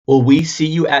Will we see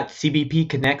you at CBP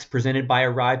Connects presented by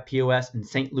Arrive POS in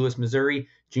St. Louis, Missouri,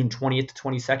 June 20th to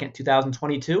 22nd,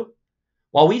 2022?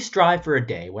 While we strive for a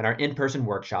day when our in-person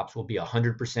workshops will be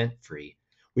 100% free,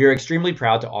 we are extremely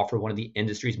proud to offer one of the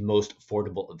industry's most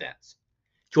affordable events.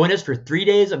 Join us for 3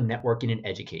 days of networking and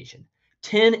education,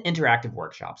 10 interactive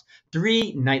workshops,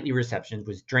 3 nightly receptions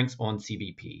with drinks on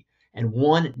CBP, and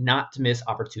 1 not-to-miss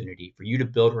opportunity for you to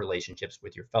build relationships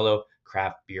with your fellow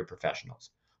craft beer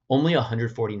professionals. Only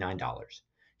 $149.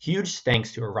 Huge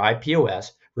thanks to Arrive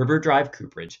POS, River Drive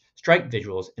Cooperage, Strike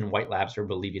Visuals, and White Labs for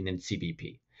believing in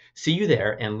CBP. See you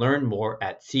there and learn more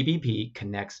at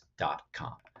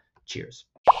cbpconnects.com. Cheers.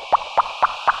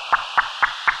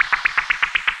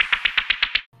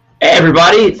 Hey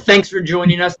everybody, thanks for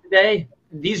joining us today.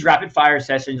 These rapid fire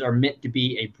sessions are meant to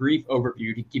be a brief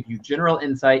overview to give you general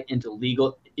insight into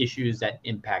legal issues that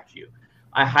impact you.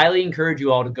 I highly encourage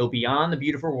you all to go beyond the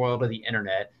beautiful world of the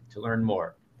internet to learn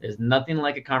more. There's nothing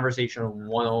like a conversation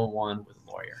one-on-one with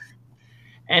a lawyer.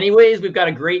 Anyways, we've got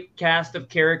a great cast of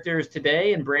characters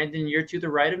today, and Brandon, you're to the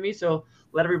right of me, so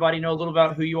let everybody know a little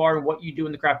about who you are and what you do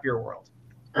in the craft beer world.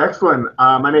 Excellent.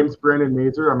 My name is Brandon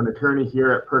Mazer. I'm an attorney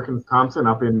here at Perkins Thompson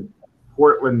up in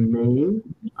Portland, Maine.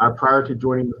 Prior to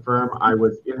joining the firm, I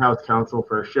was in-house counsel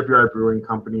for a shipyard brewing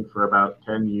company for about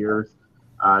 10 years,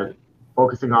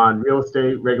 focusing on real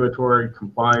estate, regulatory,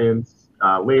 compliance,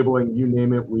 labeling, you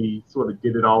name it. We sort of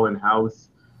did it all in-house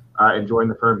and joined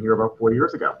the firm here about 4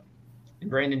 years ago. And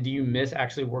Brandon, do you miss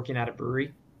actually working at a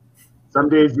brewery? Some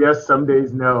days yes, some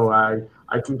days no.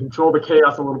 I can control the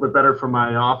chaos a little bit better from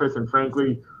my office, and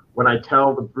frankly, when I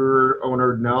tell the brewer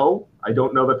owner no, I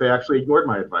don't know that they actually ignored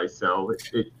my advice, so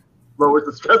it lowers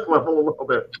the stress level a little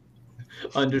bit.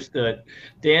 Understood.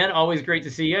 Dan, always great to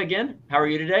see you again. How are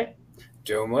you today?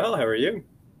 Doing well. How are you?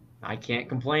 I can't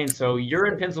complain. So you're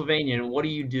in Pennsylvania, and what do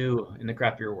you do in the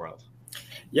craft beer world?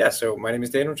 Yeah, so my name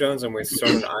is Daniel Jones. I'm with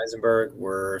Stone & Eisenberg.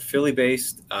 We're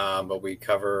Philly-based, but we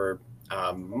cover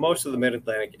most of the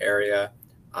Mid-Atlantic area.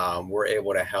 We're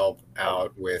able to help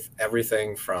out with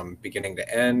everything from beginning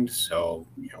to end. So,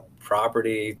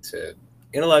 property to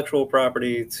intellectual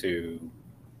property to,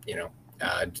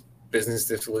 business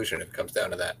dissolution if it comes down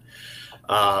to that.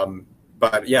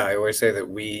 But yeah, I always say that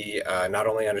we not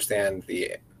only understand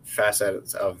the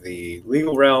facets of the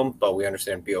legal realm, but we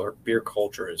understand beer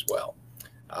culture as well.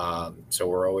 So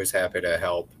we're always happy to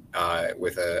help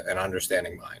with an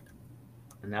understanding mind.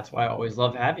 And that's why I always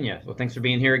love having you. So thanks for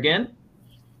being here again.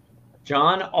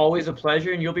 John, always a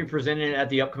pleasure. And you'll be presenting at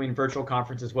the upcoming virtual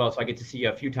conference as well. So I get to see you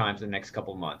a few times in the next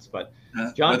couple of months. But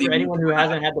John, for anyone who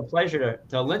hasn't had the pleasure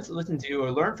to listen to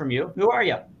or learn from you, who are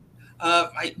you?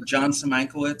 John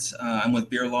Szymankiewicz. I'm with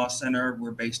Beer Law Center.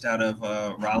 We're based out of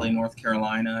Raleigh, North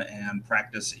Carolina, and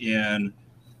practice in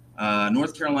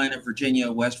North Carolina,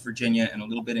 Virginia, West Virginia, and a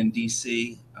little bit in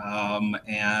D.C.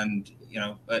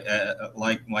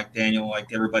 Like Daniel,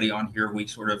 like everybody on here, we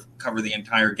sort of cover the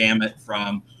entire gamut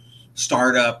from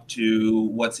startup to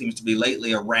what seems to be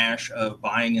lately a rash of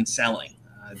buying and selling,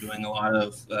 doing a lot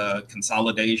of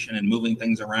consolidation and moving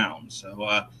things around.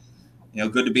 So,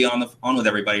 good to be on with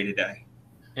everybody today.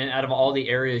 And out of all the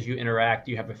areas you interact,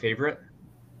 do you have a favorite?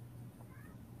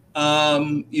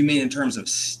 You mean in terms of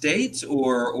states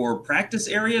or practice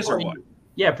areas or what?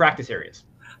 Yeah, practice areas.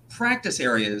 Practice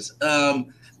areas.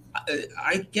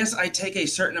 I guess I take a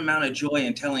certain amount of joy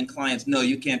in telling clients, no,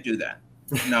 you can't do that.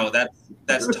 No,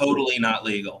 that's totally not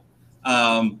legal.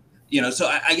 So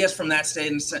I guess from that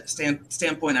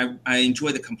standpoint, I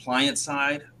enjoy the compliance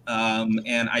side.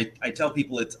 And I tell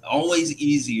people it's always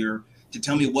easier to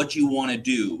tell me what you want to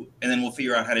do, and then we'll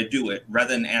figure out how to do it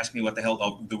rather than ask me what the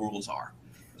hell the rules are.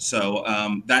 So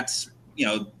that's,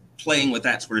 playing with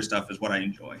that sort of stuff is what I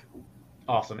enjoy.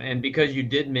 Awesome. And because you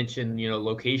did mention,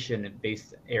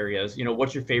 location-based areas,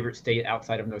 what's your favorite state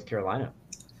outside of North Carolina?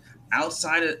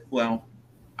 Outside of, well,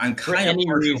 I'm for kind of any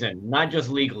reason, not just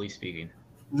legally speaking.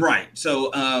 Right.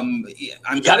 So I'm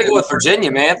got to go with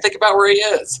Virginia, man. Think about where he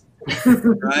is.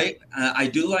 Right. I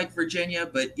do like Virginia,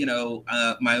 but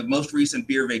my most recent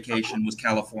beer vacation was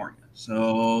California.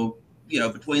 So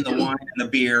between the wine and the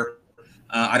beer,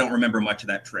 I don't remember much of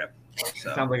that trip.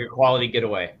 So. Sounds like a quality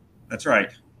getaway. That's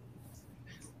right.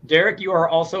 Derek, you are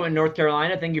also in North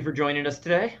Carolina. Thank you for joining us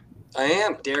today. I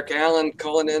am. Derek Allen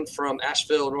calling in from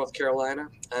Asheville, North Carolina.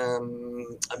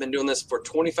 I've been doing this for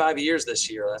 25 years this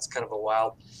year. That's kind of a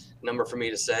wild number for me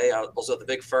to say. I was also at the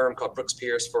big firm called Brooks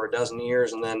Pierce for a dozen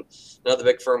years, and then another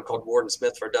big firm called Ward &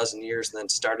 Smith for a dozen years, and then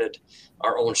started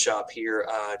our own shop here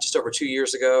just over 2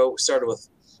 years ago. We started with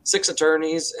 6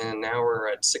 attorneys, and now we're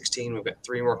at 16. We've got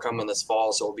 3 more coming this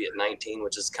fall, so we'll be at 19,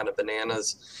 which is kind of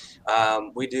bananas.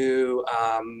 We do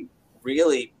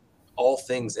really all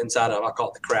things inside of, I call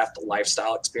it the craft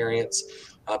lifestyle experience.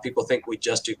 People think we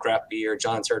just do craft beer.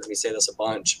 John's heard me say this a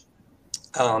bunch.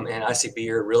 And I see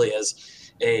beer really as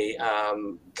a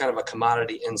kind of a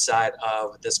commodity inside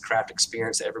of this craft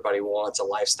experience that everybody wants, a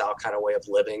lifestyle kind of way of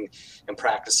living and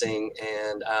practicing.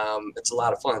 And it's a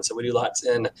lot of fun. So we do lots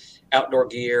in outdoor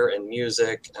gear and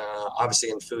music, obviously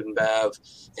in food and bev,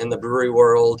 in the brewery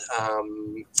world.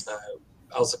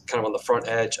 Also kind of on the front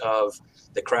edge of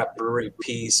the craft brewery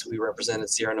piece. We represented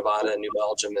Sierra Nevada and New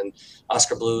Belgium and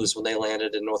Oscar Blues when they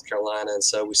landed in North Carolina. And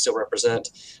so we still represent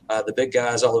the big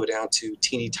guys all the way down to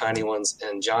teeny tiny ones.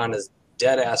 And John is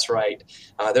dead ass right.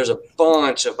 There's a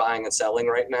bunch of buying and selling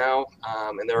right now.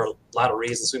 And there are a lot of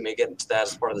reasons. We may get into that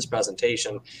as part of this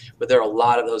presentation, but there are a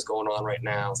lot of those going on right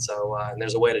now. So, and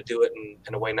there's a way to do it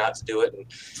and a way not to do it.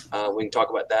 And we can talk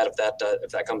about that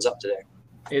if that comes up today.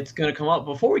 It's going to come up.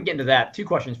 Before we get into that, 2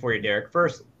 questions for you, Derek.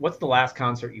 First, what's the last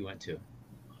concert you went to?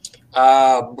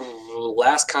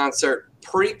 Last concert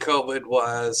pre-COVID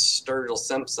was Sturgill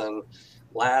Simpson.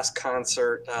 Last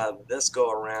concert this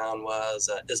go around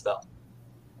was Isbell.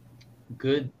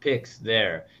 Good picks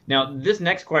there. Now, this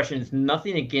next question is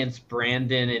nothing against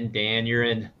Brandon and Dan. You're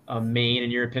in Maine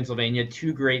and you're in Pennsylvania,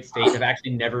 2 great states. I've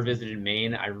actually never visited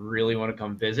Maine. I really want to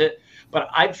come visit. But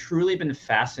I've truly been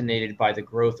fascinated by the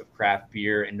growth of craft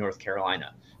beer in North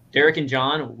Carolina. Derek and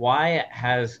John, why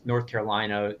has North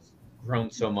Carolina grown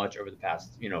so much over the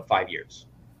past 5 years?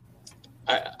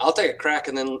 I'll take a crack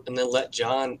and then let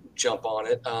John jump on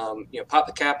it. Pop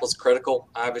the cap was critical,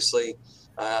 obviously.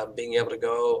 Being able to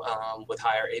go with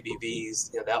higher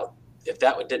ABVs, if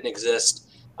that didn't exist,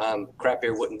 craft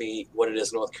beer wouldn't be what it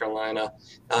is in North Carolina.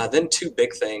 Then 2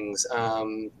 big things.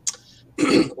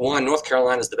 One, North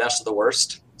Carolina is the best of the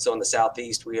worst. So in the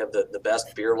Southeast, we have the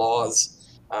best beer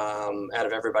laws out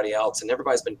of everybody else, and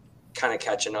everybody's been kind of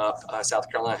catching up. South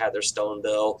Carolina had their Stone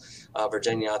Bill.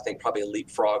 Virginia, I think, probably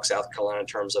leapfrog South Carolina in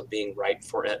terms of being right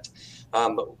for it.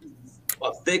 But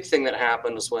a big thing that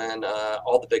happened was when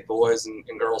all the big boys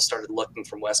and girls started looking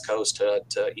from West Coast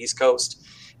to East Coast,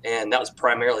 and that was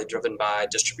primarily driven by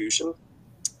distribution.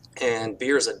 And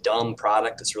beer is a dumb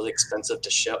product. It's really expensive to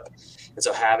ship. And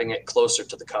so having it closer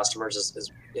to the customers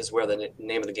is where the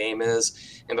name of the game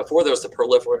is. And before there was the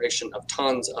proliferation of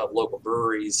tons of local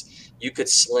breweries, you could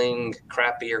sling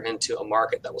craft beer into a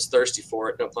market that was thirsty for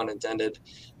it, no pun intended,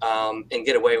 and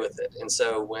get away with it. And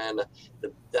so when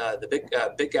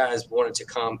the big guys wanted to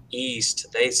come east,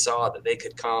 they saw that they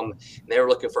could come, and they were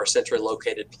looking for a centrally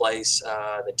located place.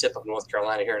 The tip of North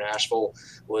Carolina here in Asheville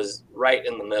was right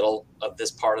in the middle of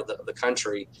this part of the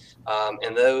country.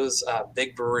 And those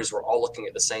big breweries were all looking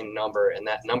at the same number, and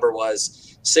that number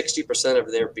was 60%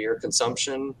 of their beer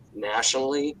consumption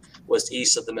nationally was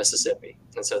east of the Mississippi.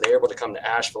 And so they were able to come to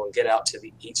Asheville and get out to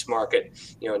each market,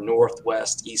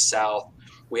 northwest, east, south.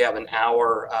 We have an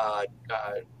hour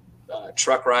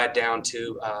truck ride down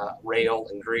to Rail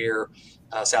and Greer,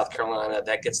 South Carolina.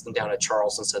 That gets them down to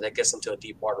Charleston, so that gets them to a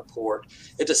deep water port.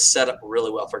 It just set up really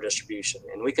well for distribution.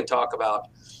 And we can talk about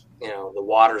the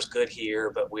water's good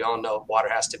here, but we all know water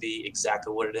has to be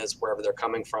exactly what it is wherever they're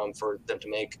coming from for them to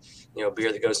make,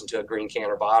 beer that goes into a green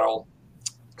can or bottle.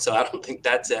 So I don't think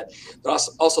that's it. But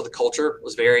also the culture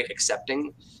was very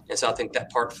accepting. And so I think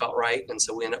that part felt right. And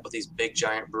so we ended up with these big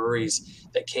giant breweries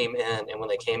that came in. And when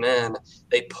they came in,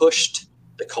 they pushed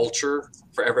the culture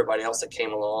for everybody else that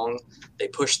came along. They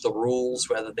pushed the rules,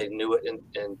 whether they knew it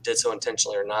and did so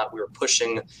intentionally or not. We were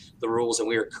pushing the rules, and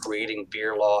we were creating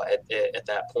beer law at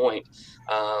that point.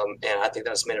 And I think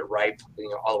that's made it ripe,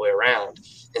 all the way around.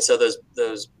 And so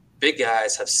those big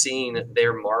guys have seen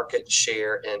their market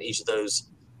share in each of those,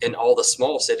 in all the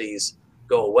small cities,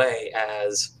 go away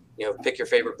as, pick your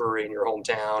favorite brewery in your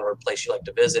hometown or a place you like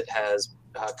to visit has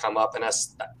come up. And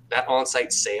that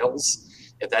on-site sales,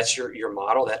 if that's your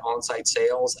model, that on-site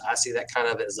sales, I see that kind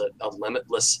of as a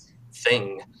limitless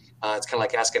thing. It's kind of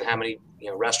like asking how many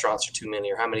restaurants are too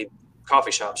many or how many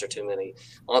coffee shops are too many.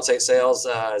 On-site sales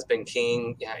has been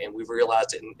king, and we've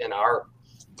realized it in our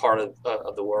part of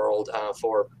the world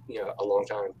for a long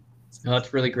time. No,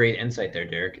 that's really great insight there,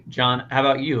 Derek. John, how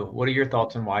about you? What are your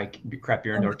thoughts on why craft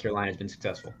beer in North Carolina has been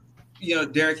successful?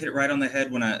 Derek hit it right on the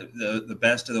head when the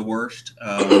best of the worst.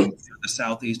 The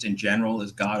Southeast in general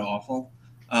is god awful.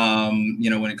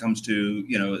 When it comes to,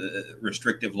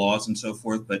 restrictive laws and so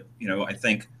forth. But, I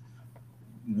think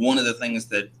one of the things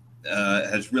that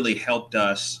has really helped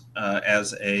us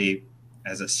as a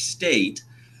state,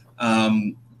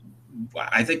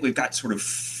 I think we've got sort of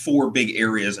 4 big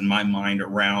areas in my mind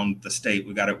around the state.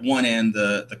 We've got at one end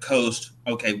the coast.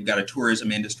 Okay, we've got a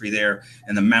tourism industry there.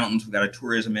 In the mountains, we've got a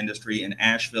tourism industry in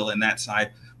Asheville and that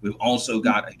side. We've also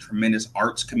got a tremendous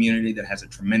arts community that has a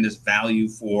tremendous value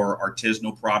for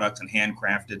artisanal products and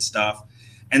handcrafted stuff.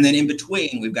 And then in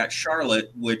between, we've got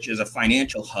Charlotte, which is a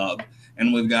financial hub.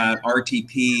 And we've got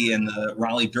RTP in the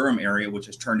Raleigh-Durham area, which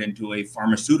has turned into a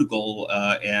pharmaceutical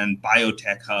and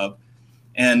biotech hub.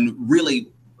 And really,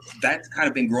 that's kind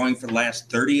of been growing for the last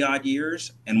 30 odd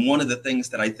years. And one of the things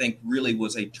that I think really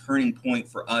was a turning point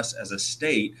for us as a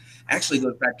state actually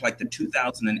goes back to like the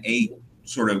 2008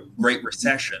 sort of Great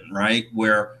Recession, right?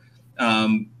 Where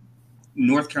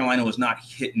North Carolina was not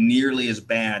hit nearly as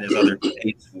bad as other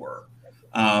states were.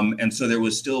 And so there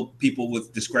was still people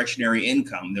with discretionary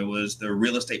income. There was the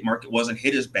real estate market wasn't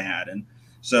hit as bad. And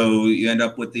so you end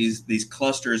up with these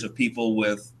clusters of people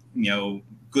with,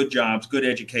 good jobs, good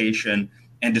education,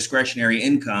 and discretionary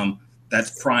income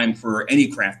that's prime for any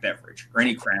craft beverage or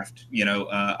any craft,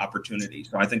 opportunity.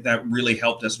 So I think that really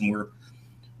helped us. And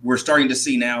we're starting to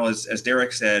see now, as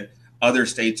Derek said, other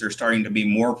states are starting to be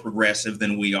more progressive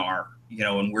than we are,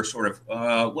 and we're sort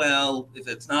of, well, if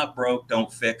it's not broke,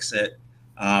 don't fix it.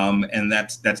 And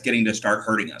that's getting to start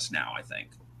hurting us now, I think.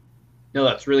 No,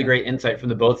 that's really great insight from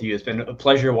the both of you. It's been a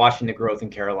pleasure watching the growth in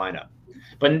Carolina.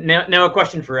 But now a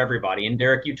question for everybody. And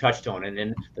Derek, you touched on it.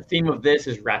 And the theme of this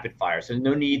is rapid fire. So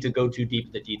no need to go too deep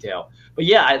into detail. But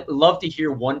yeah, I'd love to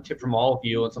hear one tip from all of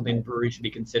you on something breweries should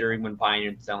be considering when buying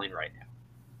and selling right now,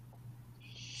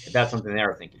 if that's something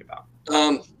they're thinking about.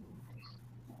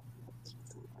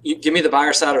 You give me the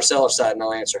buyer side or seller side, and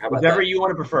I'll answer. How about whatever that? you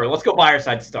want to prefer. Let's go buyer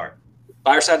side to start.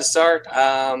 Buyer side to start.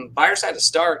 Buyer side to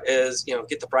start is,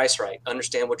 get the price right.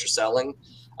 Understand what you're selling.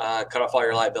 Cut off all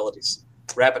your liabilities.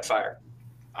 Rapid fire.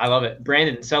 I love it.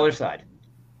 Brandon, seller side.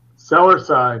 Seller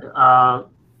side. I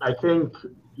think,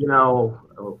 so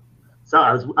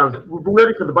I was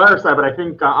ready for the buyer side, but I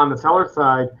think on the seller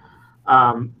side,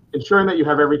 ensuring that you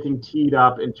have everything teed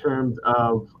up in terms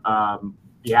of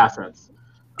the assets.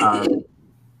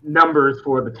 Numbers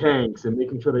for the tanks and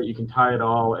making sure that you can tie it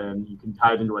all and you can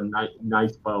tie it into a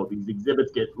nice bow. These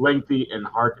exhibits get lengthy and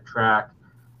hard to track.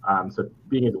 So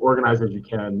being as organized as you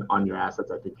can on your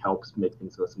assets, I think, helps make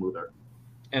things go smoother.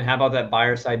 And how about that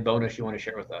buyer side bonus you want to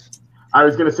share with us? I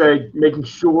was going to say, making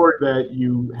sure that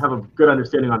you have a good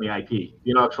understanding on the IP, the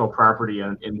intellectual property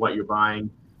and what you're buying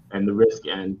and the risk.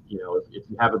 And, if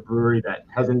you have a brewery that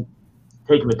hasn't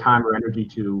taken the time or energy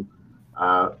to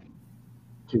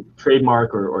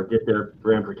trademark or get their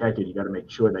brand protected, you got to make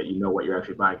sure that you know what you're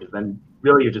actually buying, because then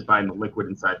really you're just buying the liquid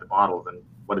inside the bottles, and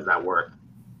what is that worth?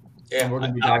 Yeah, we're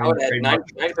going to be I talking would add 90%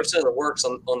 trademark. of the work's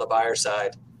on the buyer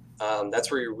side. That's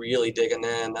where you're really digging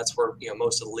in. That's where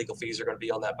most of the legal fees are going to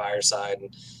be on that buyer side, and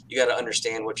you got to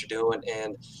understand what you're doing.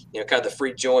 And kind of the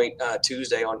free joint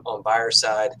Tuesday on buyer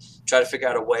side. Try to figure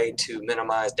out a way to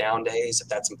minimize down days if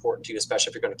that's important to you,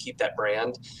 especially if you're going to keep that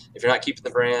brand. If you're not keeping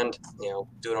the brand,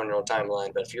 do it on your own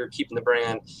timeline. But if you're keeping the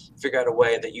brand, figure out a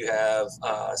way that you have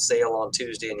a sale on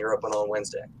Tuesday and you're open on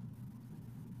Wednesday.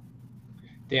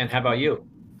 Dan, how about you?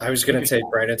 I was going to take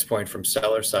Brandon's point from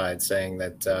seller side, saying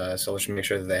that sellers should make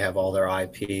sure that they have all their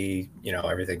IP,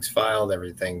 everything's filed,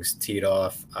 everything's teed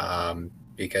off,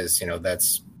 because,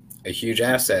 that's a huge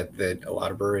asset that a lot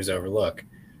of breweries overlook.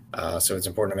 So it's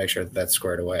important to make sure that that's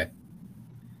squared away.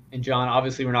 And John,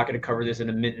 obviously we're not going to cover this in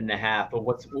a minute and a half, but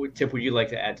what tip would you like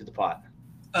to add to the pot?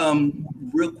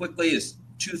 Real quickly is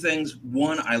two things.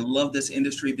 One, I love this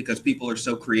industry because people are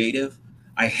so creative.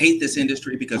 I hate this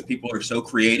industry because people are so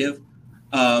creative.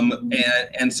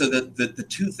 And so the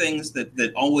two things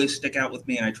that always stick out with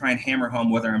me, and I try and hammer home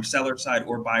whether I'm seller side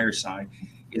or buyer side,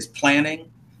 is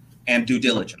planning and due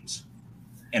diligence.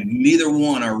 And neither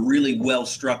one are really well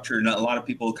structured. And a lot of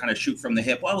people kind of shoot from the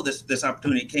hip. Well, this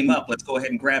opportunity came up. Let's go ahead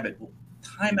and grab it. Well,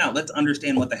 time out. Let's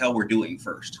understand what the hell we're doing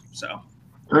first. So.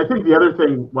 And I think the other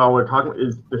thing while we're talking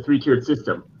is the 3-tiered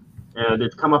system. And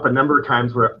it's come up a number of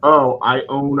times where, I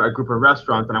own a group of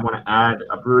restaurants and I want to add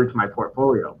a brewery to my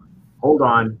portfolio. Hold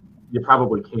on, you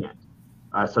probably can't.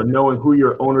 So knowing who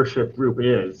your ownership group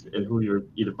is and who you're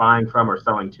either buying from or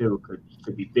selling to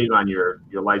could be big on your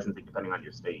licensing depending on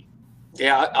your state.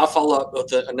 Yeah, I'll follow up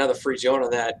with another free joint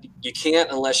on that. You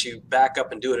can't unless you back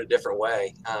up and do it a different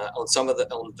way.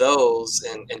 On those,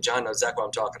 and John knows exactly what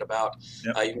I'm talking about.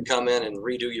 Yep. You can come in and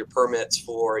redo your permits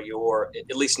for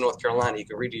at least in North Carolina, you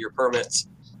can redo your permits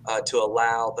to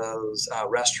allow those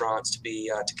restaurants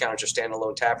to count as your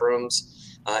standalone tap rooms.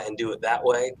 And do it that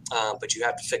way. But you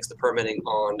have to fix the permitting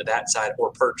on that side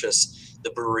or purchase the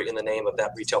brewery in the name of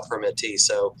that retail permittee.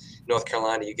 So North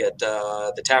Carolina, you get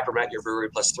the taproom at your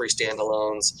brewery plus 3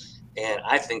 standalones. And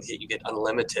I think that you get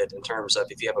unlimited in terms of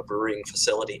if you have a brewing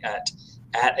facility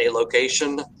at a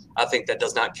location. I think that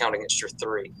does not count against your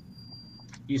 3.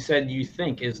 you said you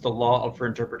think is the law up for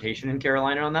interpretation in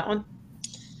Carolina on that one?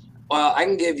 Well, I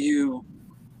can give you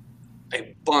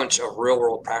a bunch of real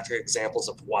world practical examples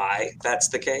of why that's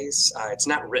the case. It's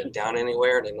not written down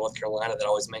anywhere, and in North Carolina, that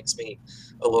always makes me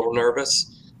a little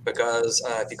nervous because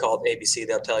if you call it ABC,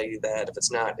 they'll tell you that if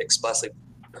it's not expressly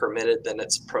permitted, then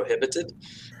it's prohibited.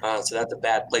 So that's a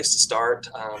bad place to start.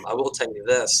 I will tell you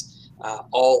this.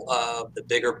 All of the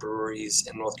bigger breweries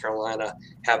in North Carolina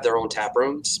have their own tap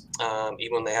rooms,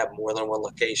 even when they have more than one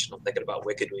location. I'm thinking about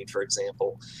Wicked Weed, for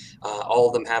example. All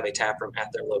of them have a tap room at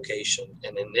their location,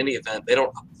 and in any event, they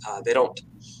don't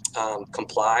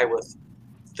comply with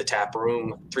the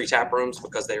three tap rooms,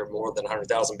 because they are more than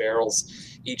 100,000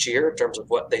 barrels each year in terms of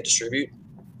what they distribute.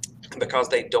 And because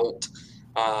they don't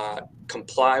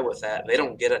comply with that, they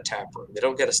don't get a tap room. They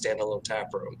don't get a standalone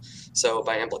tap room. So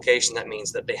by implication, that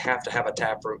means that they have to have a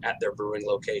tap room at their brewing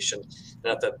location.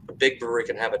 And if a big brewery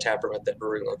can have a tap room at that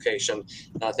brewing location,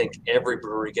 I think every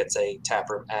brewery gets a tap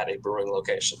room at a brewing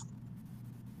location.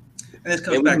 And this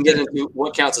comes we back can get into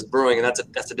what counts as brewing, and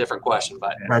that's a different question.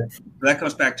 But that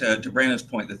comes back to Brandon's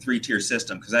point, the 3-tier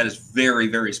system, because that is very,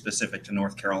 very specific to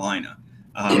North Carolina.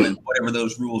 And whatever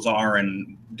those rules are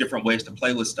and different ways to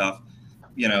play with stuff,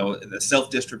 the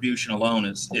self-distribution alone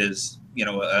is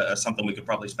something we could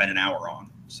probably spend an hour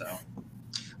on. So,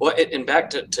 well, and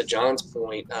back to John's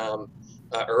point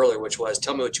earlier, which was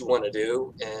tell me what you want to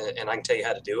do, and I can tell you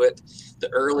how to do it. The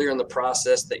earlier in the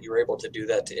process that you're able to do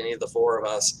that to any of the four of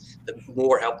us, the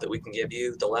more help that we can give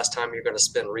you, the less time you're going to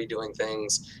spend redoing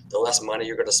things, the less money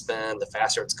you're going to spend, the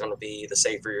faster it's going to be, the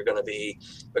safer you're going to be.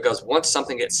 Because once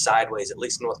something gets sideways, at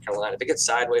least in North Carolina, if it gets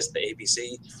sideways at the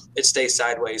ABC, it stays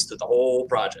sideways through the whole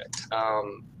project.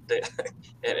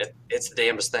 It's the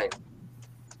damnedest thing.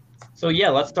 So yeah,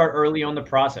 let's start early on the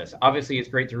process. Obviously, it's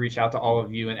great to reach out to all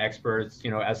of you and experts,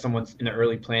 as someone's in the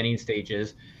early planning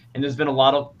stages. And there's been a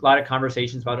lot of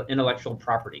conversations about intellectual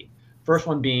property. First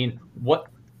one being,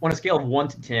 on a scale of 1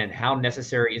 to 10, how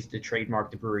necessary is to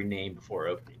trademark the brewery name before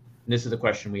opening? And this is a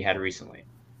question we had recently.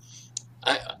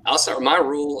 I'll start with my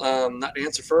rule, not to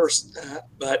answer first,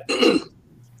 but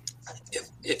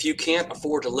if you can't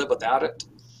afford to live without it,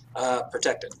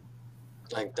 protect it.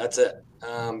 Like, that's it.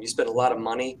 You spend a lot of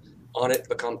money on it,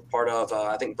 become part of,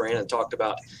 I think Brandon talked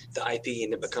about the IP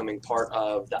and it becoming part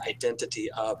of the identity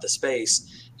of the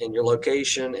space, and your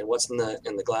location and what's in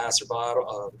the glass or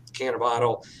bottle, can or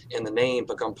bottle, and the name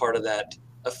become part of that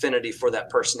affinity for that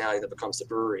personality that becomes the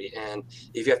brewery. And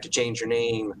if you have to change your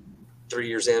name 3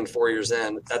 years in, 4 years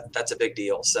in, that's a big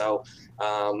deal. So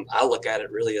I look at it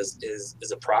really as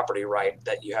a property right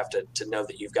that you have to know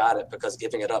that you've got it, because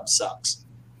giving it up sucks.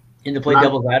 And to play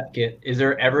devil's advocate, is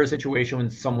there ever a situation when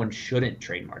someone shouldn't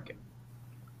trademark it?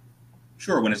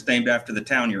 Sure, when it's named after the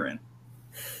town you're in.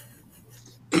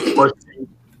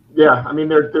 Yeah, I mean,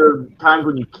 there are times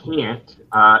when you can't,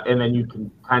 and then you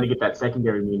can kind of get that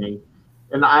secondary meaning.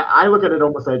 And I look at it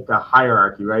almost like a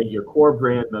hierarchy, right? Your core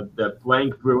brand, the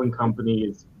blank brewing company,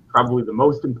 is probably the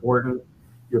most important.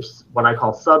 Your what I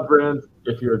call sub-brands,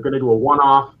 if you're going to do a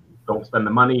one-off, don't spend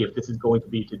the money. If this is going to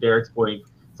be, to Derek's point,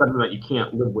 something that you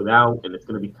can't live without, and it's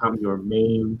going to become your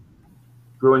main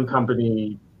brewing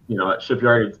company, at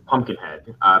Shipyard, it's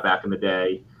Pumpkinhead back in the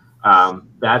day.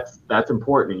 That's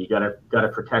important, and you gotta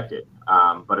protect it.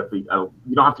 But if you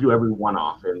don't have to do every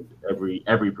one-off and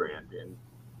every brand, and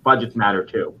budgets matter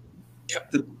too.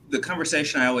 The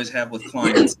conversation I always have with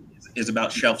clients is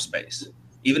about shelf space.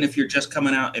 Even if you're just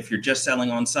coming out, if you're just selling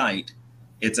on site,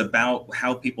 it's about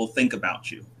how people think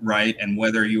about you, right? And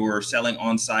whether you're selling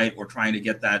on site or trying to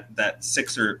get that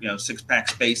six-pack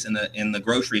space in the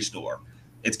grocery store,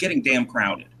 it's getting damn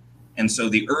crowded. And so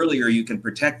the earlier you can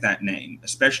protect that name,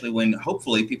 especially when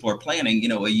hopefully people are planning,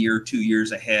 a year, 2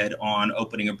 years ahead on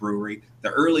opening a brewery, the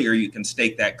earlier you can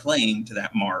stake that claim to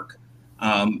that mark,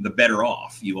 the better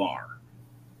off you are.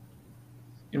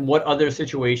 In what other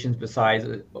situations besides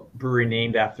a brewery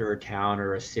named after a town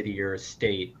or a city or a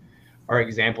state are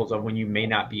examples of when you may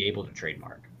not be able to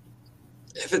trademark?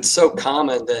 If it's so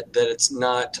common that it's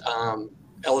not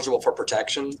eligible for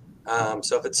protection.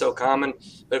 So if it's so common,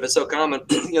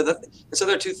 so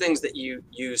there are two things that you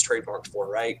use trademarks for,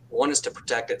 right? One is to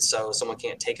protect it so someone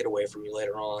can't take it away from you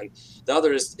later on. The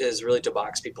other is really to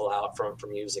box people out from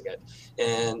using it.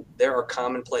 And there are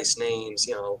commonplace names,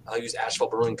 I'll use Asheville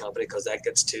Brewing Company because that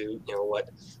gets to, what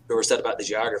we were said about the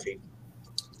geography.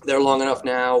 They're long enough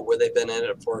now where they've been in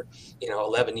it for,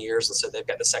 11 years. And so they've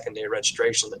got the secondary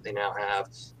registration that they now have.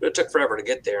 But it took forever to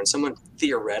get there. And someone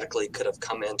theoretically could have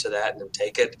come into that and then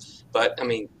take it. But, I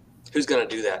mean, who's going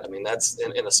to do that? I mean, that's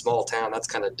in a small town, that's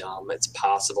kind of dumb. It's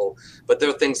possible, but there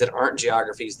are things that aren't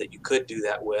geographies that you could do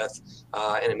that with,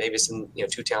 and it maybe it's in,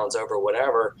 2 towns over, or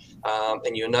whatever,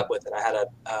 and you end up with it. I had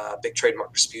a big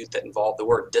trademark dispute that involved the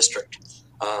word district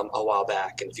a while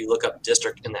back, and if you look up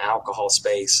district in the alcohol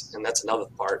space, and that's another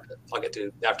part I'll get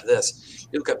to after this,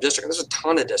 you look up district, and there's a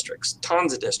ton of districts,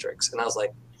 tons of districts, and I was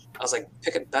like,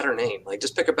 pick a better name. Like,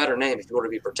 just pick a better name if you want to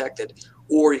be protected,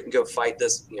 or you can go fight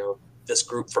this, this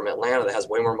group from Atlanta that has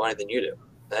way more money than you do.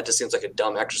 That just seems like a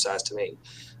dumb exercise to me.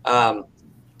 The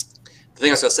thing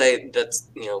I was going to say that's,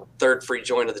 third free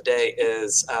joint of the day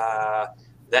is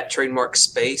that trademark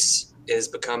space is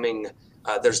becoming,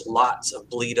 there's lots of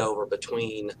bleed over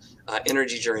between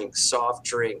energy drinks, soft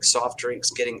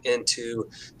drinks getting into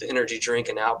the energy drink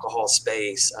and alcohol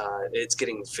space. It's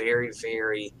getting very,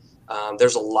 very,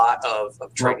 there's a lot of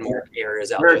trademark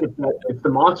areas out there. It's the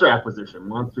Monster acquisition.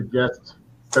 Monster just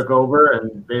took over,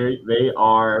 and they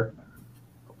are,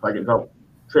 if I can tell,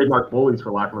 trademark bullies,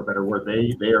 for lack of a better word.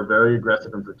 They are very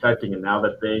aggressive in protecting, and now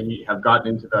that they have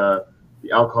gotten into the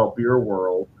alcohol beer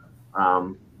world,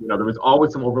 there was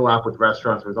always some overlap with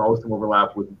restaurants. There was always some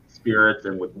overlap with spirits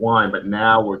and with wine, but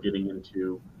now we're getting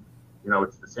into,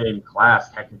 it's the same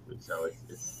class technically, so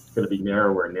it's going to be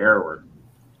narrower and narrower.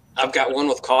 I've got one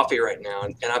with coffee right now,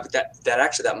 and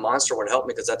that Monster one helped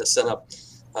me because I had to send up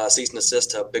cease and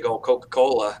desist to big old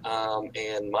Coca-Cola,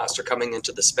 and Monster coming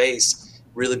into the space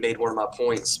really made one of my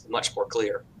points much more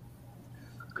clear.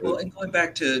 Well, and going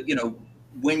back to,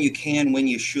 when you can, when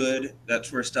you should, that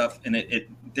sort of stuff, and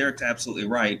Derek's absolutely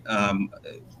right.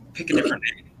 Pick a different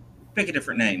name. Pick a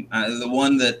different name. The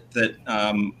one that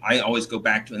I always go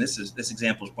back to, and this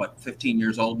example is 15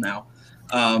 years old now.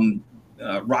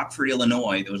 Rockford,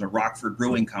 Illinois. There was a Rockford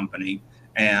Brewing Company.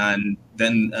 And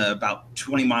then about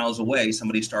 20 miles away,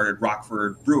 somebody started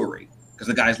Rockford Brewery because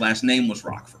the guy's last name was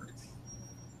Rockford.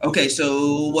 Okay,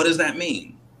 so what does that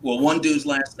mean? Well, one dude's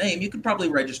last name, you could probably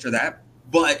register that,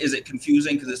 but is it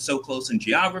confusing because it's so close in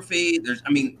geography?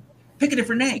 Pick a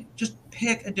different name. Just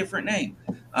pick a different name.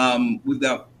 We've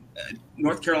got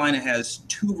North Carolina has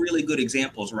 2 really good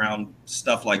examples around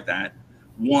stuff like that.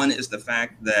 One is the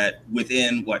fact that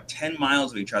within 10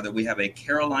 miles of each other, we have a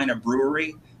Carolina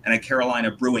brewery and a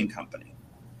Carolina Brewing Company.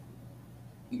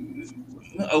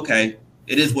 Okay,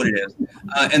 it is what it is.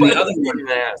 And the other one,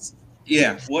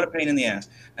 yeah, what a pain in the ass.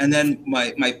 And then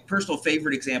my personal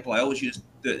favorite example I always use,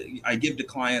 I give to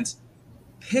clients,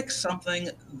 pick something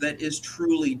that is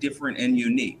truly different and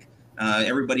unique.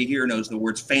 Everybody here knows the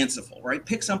words fanciful, right?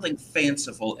 Pick something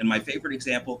fanciful. And my favorite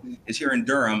example is here in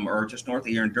Durham, or just north of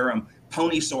here in Durham,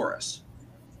 Ponysaurus.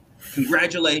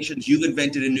 Congratulations, you've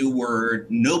invented a new word.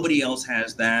 Nobody else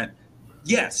has that.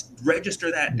 Yes,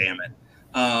 register that, damn it.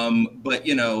 But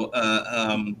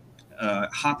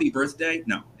happy birthday?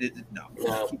 No, no.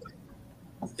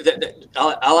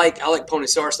 I like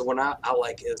Ponysaurus. The one I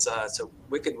like is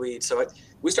Wicked Weed. So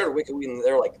we started Wicked Weed, and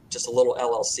they're like just a little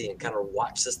LLC, and kind of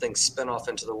watch this thing spin off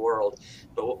into the world.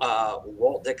 But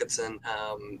Walt Dickinson,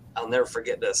 I'll never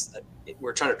forget this.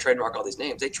 We're trying to trademark all these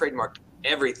names. They trademarked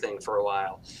everything for a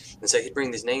while, and so he'd bring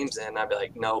these names in, and I'd be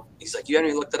like, no. He's like, you haven't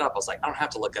even looked it up. I was like, I don't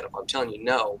have to look it up. I'm telling you,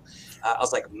 no. I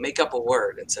was like, make up a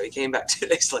word. And so he came back 2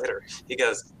 days later. He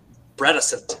goes,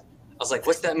 Bredicent. I was like,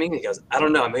 what's that mean? He goes, I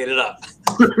don't know. I made it up.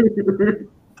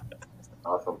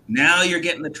 Awesome. Now you're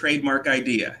getting the trademark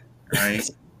idea, right?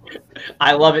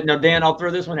 I love it. Now, Dan, I'll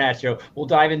throw this one at you. We'll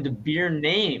dive into beer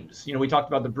names. We talked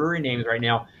about the brewery names right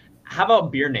now. How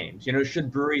about beer names?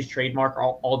 Should breweries trademark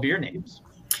all beer names?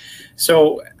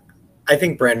 So I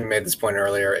think Brandon made this point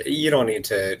earlier. You don't need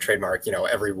to trademark,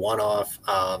 every one-off.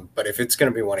 But if it's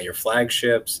going to be one of your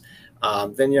flagships,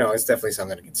 then, it's definitely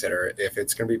something to consider. If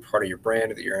it's going to be part of your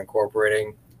brand that you're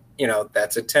incorporating,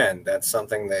 that's a 10. That's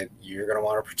something that you're going to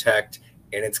want to protect.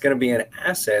 And it's going to be an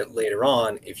asset later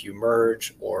on if you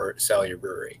merge or sell your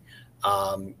brewery.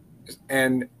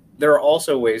 And there are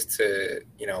also ways to,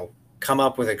 come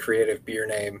up with a creative beer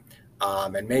name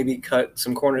and maybe cut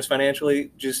some corners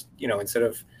financially. Just, instead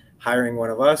of hiring one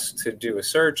of us to do a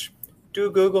search, do a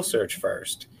Google search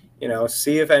first.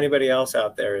 See if anybody else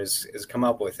out there has come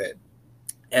up with it.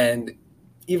 And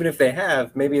even if they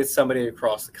have, maybe it's somebody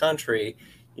across the country,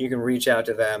 you can reach out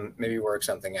to them, maybe work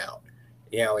something out.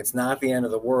 It's not the end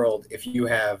of the world if you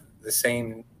have the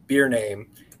same beer name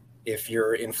if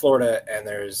you're in Florida and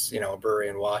there's, a brewery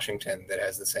in Washington that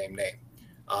has the same name.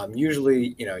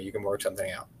 Usually, you can work something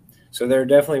out. So there are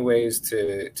definitely ways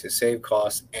to save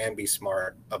costs and be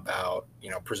smart about,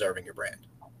 preserving your brand.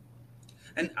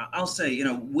 And I'll say,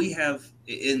 we have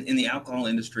in the alcohol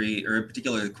industry, or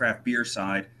particularly the craft beer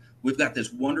side, we've got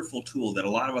this wonderful tool that a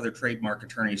lot of other trademark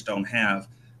attorneys don't have,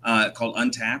 called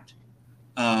Untapped.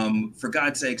 For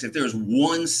God's sakes, if there's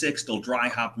one sixtel dry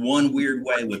hop one weird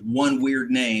way with one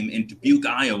weird name in Dubuque,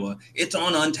 Iowa, it's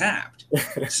on Untapped.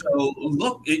 So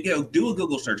look, do a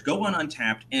Google search, go on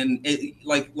Untapped, and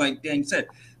like Dan said,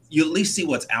 you at least see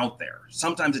what's out there.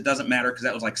 Sometimes it doesn't matter because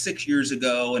that was like 6 years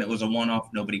ago and it was a one-off,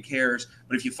 nobody cares.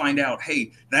 But if you find out,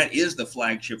 hey, that is the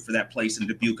flagship for that place in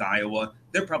Dubuque, Iowa,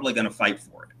 they're probably going to fight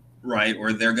for it, right?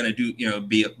 Or they're going to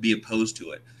be opposed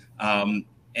to it. And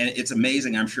it's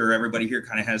amazing. I'm sure everybody here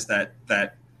kind of has that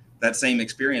same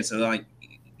experience. So like,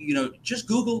 just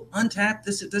Google Untapped.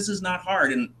 This is not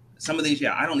hard. And some of these,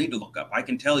 I don't need to look up. I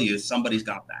can tell you somebody's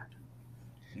got that.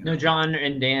 No, John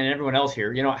and Dan and everyone else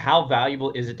here, how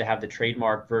valuable is it to have the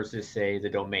trademark versus, say, the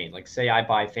domain? Like, say I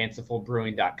buy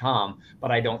fancifulbrewing.com, but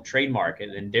I don't trademark it.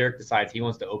 And Derek decides he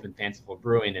wants to open Fanciful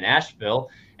Brewing in Asheville,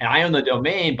 and I own the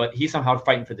domain, but he's somehow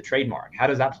fighting for the trademark. How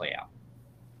does that play out?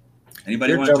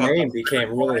 Anybody Your domain became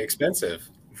really expensive.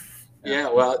 Yeah,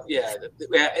 well, yeah.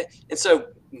 And so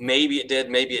maybe it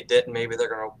did, maybe it didn't. Maybe they're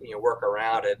going to work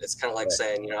around it. It's kind of like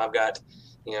saying, I've got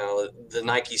the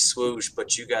Nike swoosh,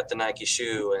 but you got the Nike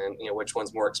shoe, and which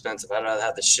one's more expensive? I'd rather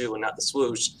have the shoe and not the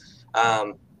swoosh.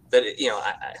 But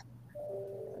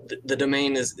the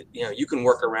domain is, you can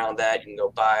work around that. You can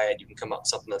go buy it. You can come up with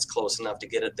something that's close enough to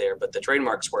get it there. But the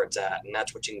trademark's where it's at, and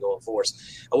that's what you can go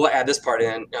enforce. I will add this part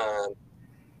in.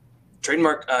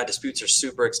 Trademark disputes are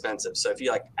super expensive. So if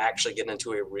you actually get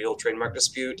into a real trademark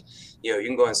dispute, you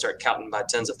can go and start counting by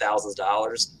tens of thousands of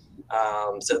dollars.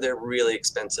 So they're really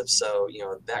expensive. So,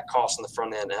 that cost on the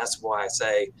front end, and that's why I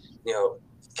say,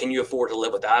 can you afford to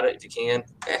live without it? If you can,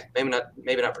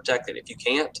 maybe not protect it. If you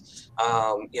can't,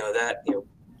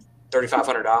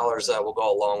 $3,500 will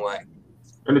go a long way.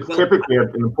 And it's typically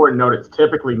an important note. It's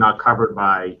typically not covered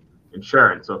by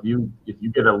insurance. So if you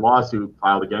get a lawsuit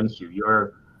filed against you,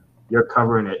 you're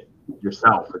covering it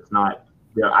yourself. It's not.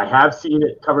 I have seen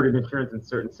it covered in insurance in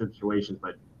certain situations,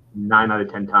 but 9 out of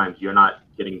 10 times you're not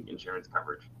getting insurance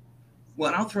coverage.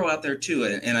 Well, and I'll throw out there too,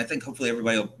 and I think hopefully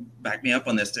everybody will back me up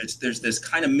on this. There's this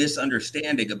kind of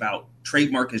misunderstanding about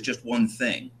trademark is just one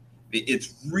thing.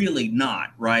 It's really not,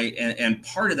 right? And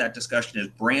part of that discussion is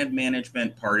brand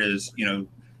management. Part is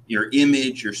your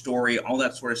image, your story, all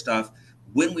that sort of stuff.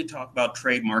 When we talk about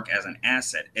trademark as an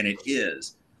asset, and it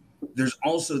is, there's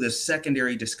also this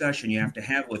secondary discussion you have to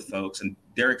have with folks. And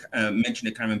Derek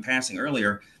mentioned it kind of in passing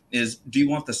earlier. Is do you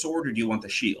want the sword or do you want the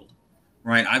shield,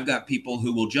 right? I've got people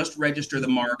who will just register the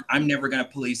mark. I'm never going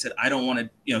to police it. I don't want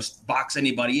to, box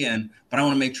anybody in, but I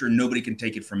want to make sure nobody can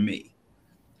take it from me.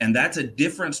 And that's a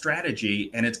different strategy,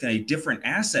 and it's got a different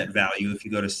asset value if you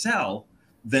go to sell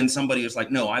than somebody who's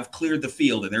like, no, I've cleared the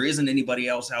field and there isn't anybody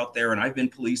else out there and I've been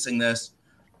policing this.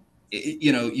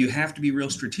 You have to be real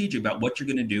strategic about what you're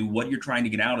going to do, what you're trying to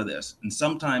get out of this. And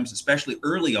sometimes, especially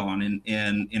early on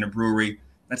in a brewery,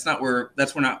 that's not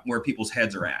where people's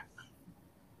heads are at.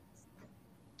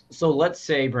 So let's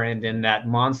say, Brandon, that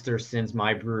Monster sends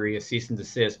my brewery a cease and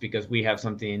desist because we have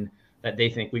something that they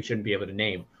think we shouldn't be able to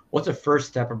name. What's the first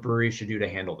step a brewery should do to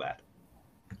handle that?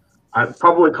 I'd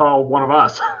probably call one of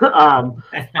us. I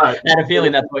had a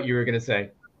feeling that's what you were going to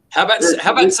say. How about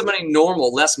somebody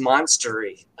normal, less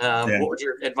monstery? What would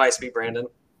your advice be, Brandon?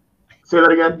 Say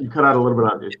that again. You cut out a little bit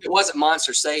on it. If it wasn't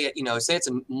monster, say it. Say it's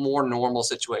a more normal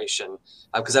situation,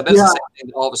 because I bet it's the same thing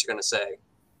that all of us are going to say.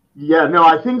 Yeah, no,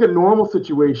 I think a normal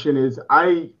situation is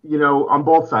on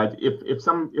both sides.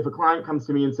 If a client comes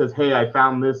to me and says, "Hey, I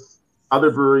found this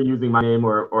other brewery using my name,"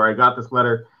 or I got this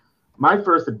letter, my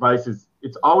first advice is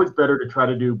it's always better to try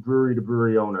to do brewery to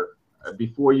brewery owner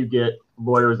before you get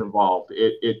lawyers involved.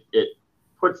 It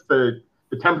puts the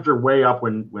temperature way up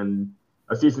when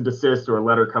a cease and desist or a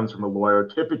letter comes from a lawyer.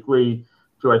 Typically,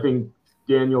 to I think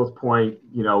Daniel's point,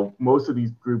 most of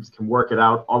these groups can work it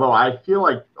out. Although I feel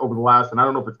like over the last, and I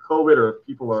don't know if it's COVID or if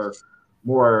people are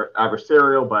more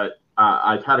adversarial, but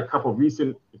I've had a couple of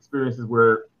recent experiences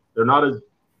where they're not as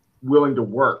willing to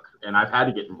work, and I've had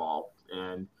to get involved.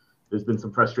 And there's been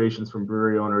some frustrations from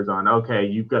brewery owners on, okay,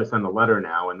 you've got to send a letter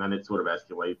now, and then it sort of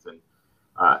escalates. And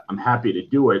I'm happy to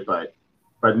do it, but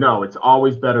no, it's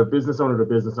always better business owner to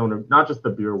business owner, not just the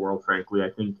beer world, frankly.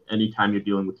 I think anytime you're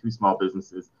dealing with two small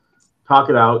businesses, talk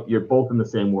it out. You're both in the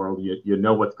same world. You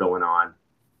know what's going on.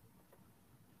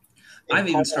 I've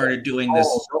even started doing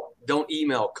this. Don't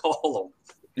email, call them.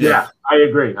 Yeah, I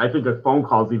agree. I think a phone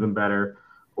call is even better,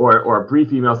 or a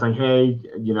brief email saying, "Hey,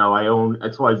 I own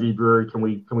XYZ brewery. Can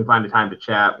we find a time to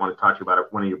chat? Want to talk to you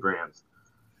about one of your brands."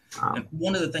 And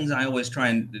one of the things I always try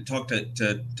and talk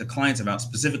to clients about,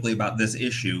 specifically about this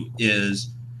issue, is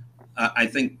I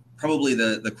think probably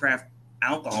the craft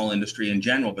alcohol industry in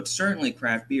general, but certainly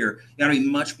craft beer, you got to be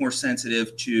much more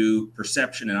sensitive to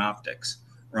perception and optics,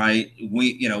 right?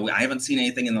 I haven't seen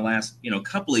anything in the last,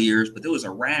 couple of years, but there was a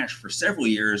rash for several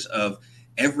years of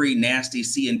every nasty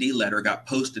C&D letter got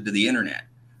posted to the internet,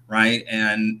 right?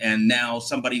 And now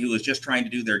somebody who was just trying to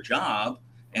do their job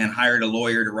and hired a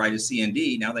lawyer to write a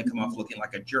C&D, now they come off looking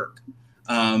like a jerk.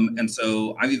 And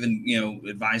so I've even,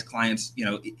 advised clients,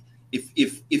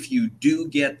 if you do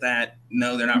get that,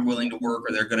 no, they're not willing to work,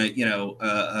 or they're going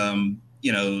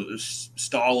to,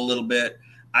 stall a little bit,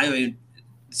 I would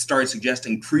start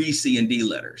suggesting pre-C&D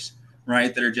letters,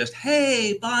 right? That are just,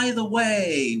 hey, by the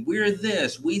way, we're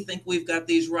this, we think we've got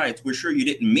these rights. We're sure you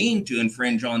didn't mean to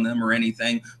infringe on them or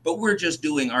anything, but we're just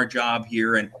doing our job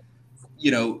here. And,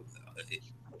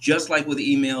 just like with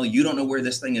email, you don't know where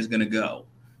this thing is going to go.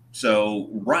 So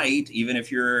write, even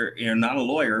if you're not a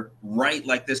lawyer, write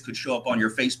like this could show up on your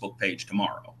Facebook page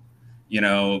tomorrow,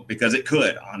 because it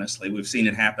could. Honestly, we've seen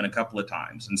it happen a couple of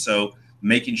times. And so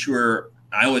making sure,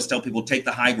 I always tell people, take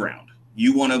the high ground.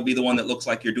 You want to be the one that looks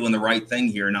like you're doing the right thing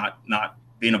here, not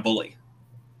being a bully.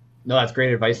 No, that's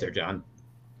great advice there, John.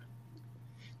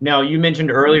 Now, you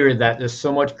mentioned earlier that there's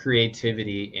so much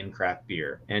creativity in craft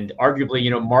beer, and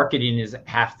arguably, marketing is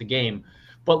half the game.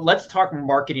 But let's talk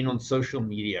marketing on social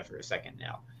media for a second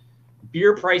now.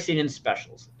 Beer pricing and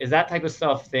specials. Is that type of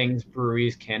stuff things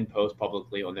breweries can post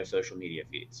publicly on their social media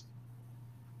feeds?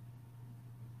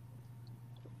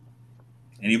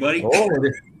 Anybody? Oh,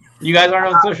 you guys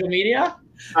aren't on social media?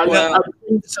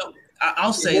 So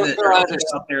I'll say that there are others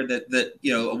out there that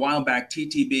a while back,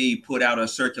 TTB put out a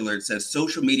circular that says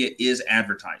social media is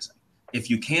advertising. If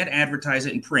you can't advertise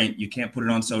it in print, you can't put it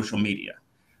on social media.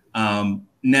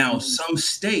 Now, some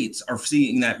states are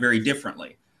seeing that very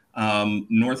differently.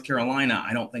 North Carolina,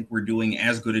 I don't think we're doing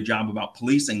as good a job about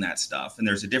policing that stuff. And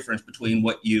there's a difference between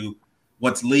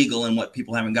what's legal and what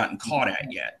people haven't gotten caught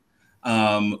at yet.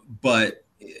 But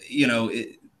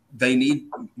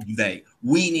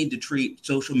we need to treat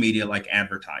social media like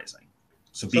advertising.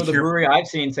 So be careful. The brewery I've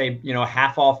seen say,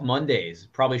 half off Mondays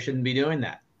probably shouldn't be doing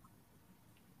that.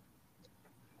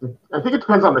 I think it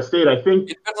depends on the state. I think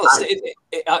it depends on the state.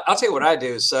 I'll tell you what I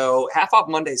do. So half off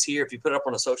Mondays here, if you put it up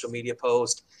on a social media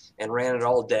post and ran it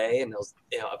all day and it was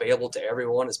available to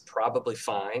everyone, is probably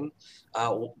fine.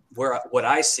 What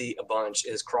I see a bunch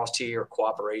is cross-tier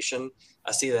cooperation.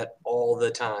 I see that all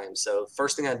the time. So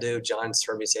first thing I do, John's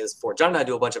heard me say this before. John and I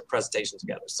do a bunch of presentations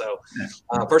together. So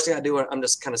first thing I do, I'm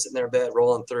just kind of sitting there in bed,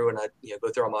 rolling through, and I go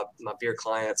through all my beer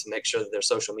clients and make sure that their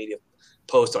social media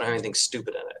posts don't have anything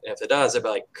stupid in it. And if it does, they'll be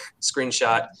like,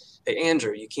 screenshot, hey,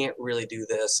 Andrew, you can't really do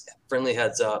this. Friendly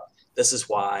heads up. This is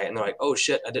why. And they're like, oh,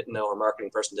 shit, I didn't know our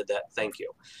marketing person did that. Thank you.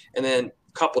 And then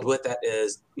coupled with that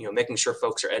is, making sure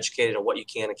folks are educated on what you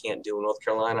can and can't do in North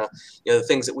Carolina. The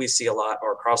things that we see a lot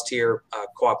are cross-tier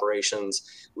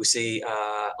cooperations. We see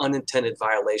unintended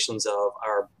violations of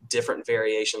our different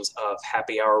variations of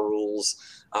happy hour rules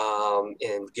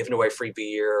and giving away free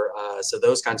beer. So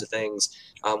those kinds of things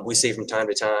we see from time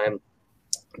to time.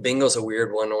 Bingo's a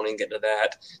weird one. I won't even get to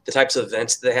that. The types of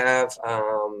events they have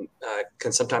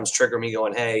can sometimes trigger me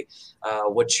going, hey,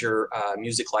 what's your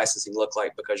music licensing look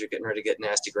like? Because you're getting ready to get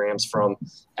nasty grams from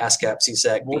ASCAP,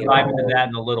 CSEC. We'll dive into that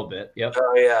in a little bit. Yep.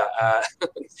 Oh, yeah.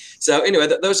 So anyway,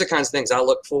 those are the kinds of things I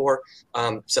look for.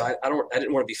 So I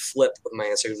didn't want to be flipped with my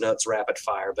answer. No, it's rapid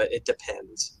fire, but it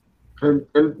depends. And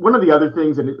one of the other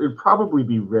things, and it would probably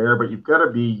be rare, but you've got to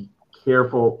be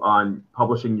careful on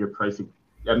publishing your pricing.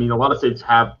 I mean, a lot of states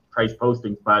have price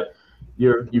postings, but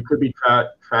you could be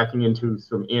tracking into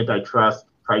some antitrust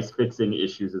price fixing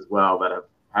issues as well that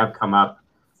have come up.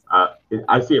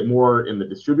 I see it more in the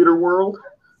distributor world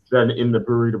than in the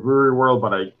brewery to brewery world,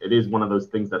 but it is one of those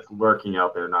things that's lurking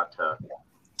out there. Not to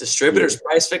distributors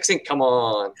price fixing. Come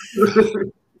on,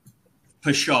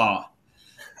 pshaw.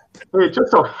 Hey, it just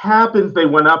so happens they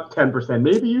went up 10%.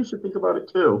 Maybe you should think about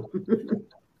it too.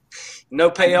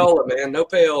 No payola, man. No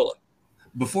payola.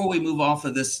 Before we move off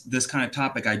of this kind of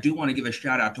topic, I do want to give a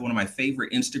shout out to one of my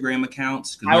favorite Instagram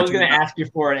accounts. I was going to ask you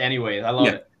for it anyways. I love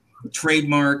it.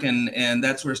 Trademark and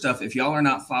that sort of stuff. If y'all are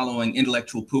not following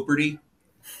Intellectual Pooperty,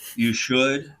 you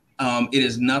should. It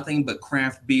is nothing but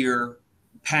craft beer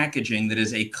packaging that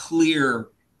is a clear,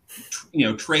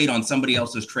 trade on somebody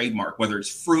else's trademark, whether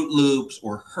it's Fruit Loops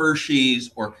or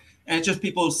Hershey's and it's just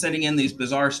people sending in these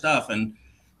bizarre stuff. And,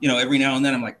 every now and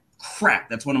then I'm like, crap,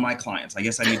 that's one of my clients. I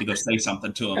guess I need to go say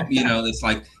something to him. It's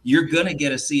like, you're going to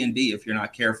get a C&D if you're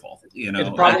not careful. It's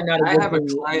probably not I have a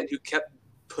client who kept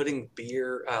putting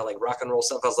beer, like rock and roll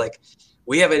stuff. I was like,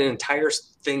 we have an entire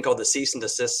thing called the Cease and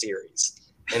Desist series.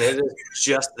 And it is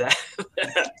just that.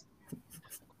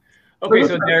 Okay,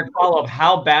 so Derek, follow up.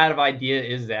 How bad of idea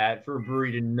is that for a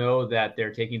brewery to know that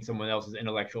they're taking someone else's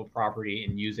intellectual property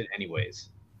and use it anyways?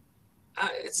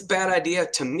 It's a bad idea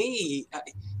to me.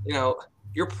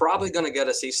 You're probably going to get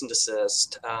a cease and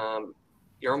desist.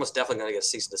 You're almost definitely going to get a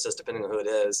cease and desist depending on who it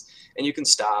is, and you can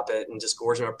stop it and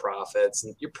disgorge them of profits,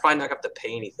 and you're probably not going to have to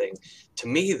pay anything. To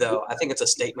me, though, I think it's a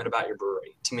statement about your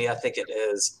brewery. To me, I think it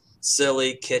is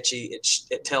silly, kitschy.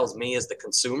 It tells me as the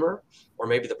consumer, or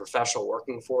maybe the professional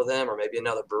working for them, or maybe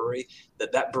another brewery,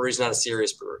 that brewery's not a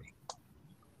serious brewery.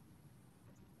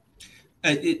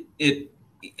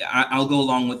 I'll go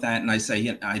along with that, and I'd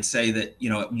say that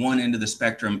at one end of the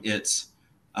spectrum, it's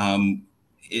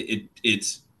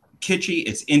kitschy,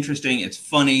 it's interesting, it's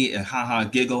funny, haha,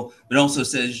 giggle, but it also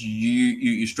says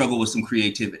you struggle with some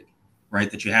creativity, right?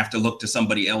 That you have to look to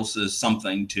somebody else's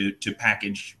something to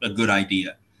package a good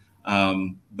idea.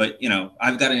 But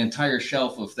I've got an entire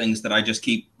shelf of things that I just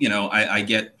keep. I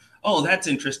get, oh, that's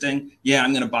interesting. Yeah,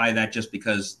 I'm going to buy that just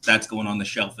because that's going on the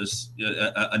shelf is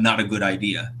not a good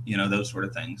idea. Those sort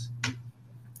of things.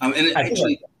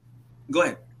 Go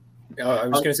ahead. I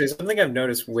was going to say something I've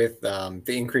noticed with the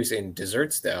increase in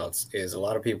dessert stouts is a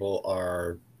lot of people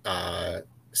are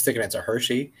sticking it to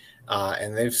Hershey,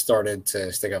 and they've started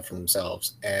to stick up for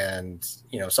themselves. And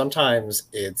sometimes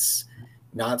it's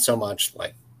not so much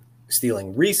like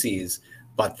stealing Reese's,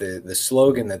 but the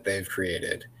slogan that they've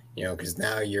created. Because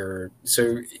now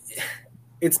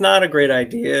it's not a great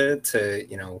idea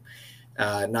to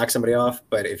knock somebody off,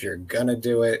 but if you're gonna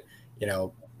do it,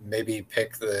 maybe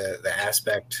pick the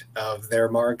aspect of their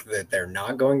mark that they're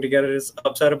not going to get as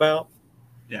upset about.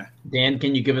 Yeah. Dan,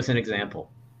 can you give us an example?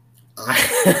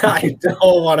 I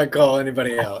don't want to call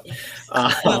anybody out.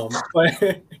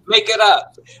 But make it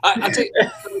up. I tell you,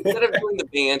 instead of doing the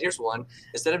band, here's one.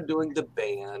 Instead of doing the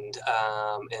band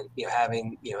and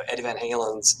having Eddie Van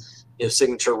Halen's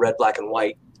signature red, black, and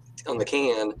white on the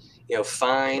can,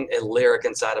 find a lyric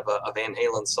inside of a Van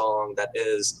Halen song that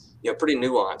is pretty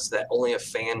nuanced that only a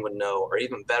fan would know, or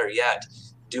even better yet,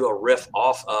 do a riff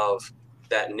off of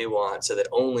that nuance so that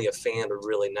only a fan would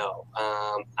really know.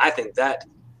 I think that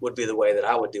would be the way that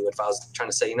I would do it if I was trying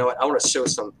to say, I want to show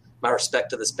my respect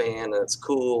to this band and it's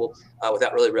cool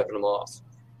without really ripping them off.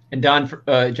 And John,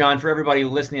 for everybody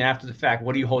listening after the fact,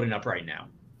 what are you holding up right now?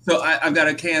 So I've got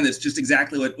a can that's just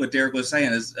exactly what Derek was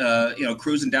saying is,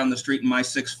 cruising down the street in my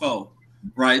 6.4,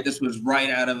 right? This was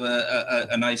right out of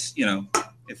a nice,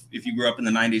 if you grew up in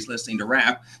the 90s listening to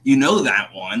rap, that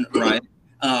one, right?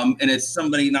 And it's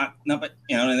somebody not, but,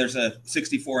 and there's a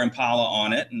 64 Impala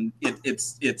on it, and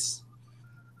it's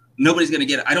nobody's going to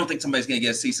get, I don't think somebody's going to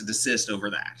get a cease and desist over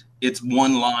that. It's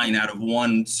one line out of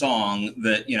one song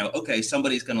that, okay,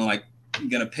 somebody's going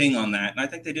to ping on that. And I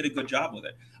think they did a good job with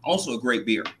it. Also a great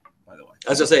beer, by the way.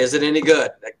 I was going to say, is it any good?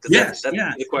 Yes. That's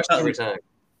the question every time.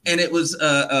 And it was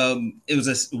a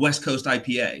West Coast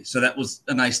IPA. So that was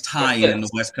a nice tie in the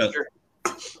West Coast. Sure.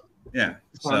 Yeah.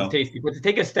 Sounds tasty. But to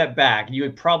take a step back, you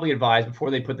would probably advise before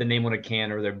they put the name on a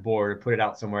can or their board or put it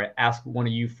out somewhere, ask one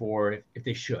of you for if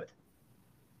they should.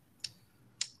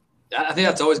 I think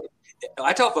that's always,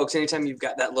 I tell folks anytime you've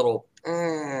got that little,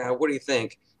 what do you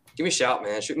think? Give me a shout,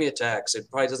 man. Shoot me a text.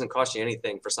 It probably doesn't cost you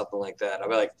anything for something like that. I'll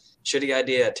be like, shitty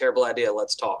idea, terrible idea.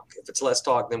 Let's talk. If it's let's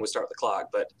talk, then we start the clock.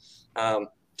 But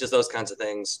just those kinds of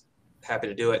things, happy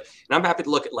to do it. And I'm happy to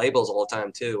look at labels all the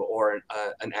time too, or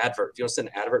an advert. If you want to send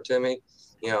an advert to me,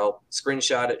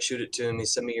 screenshot it, shoot it to me,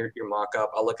 send me your mock-up.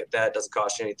 I'll look at that. It doesn't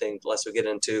cost you anything unless we get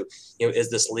into, is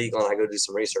this legal? And I go do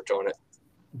some research on it.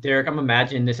 Derek, I'm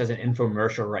imagining this as an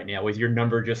infomercial right now with your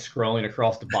number just scrolling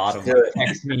across the bottom. Like,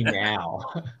 text me now.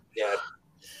 Yeah.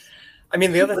 I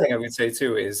mean, the other thing I would say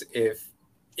too is if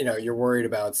you're worried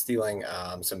about stealing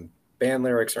some band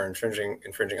lyrics or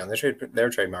infringing on their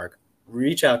trademark,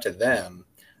 reach out to them.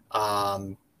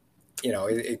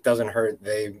 It doesn't hurt.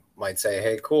 They might say,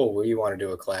 "Hey, cool. We want to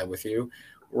do a collab with you.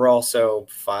 We're also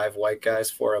 5 white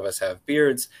guys. 4 of us have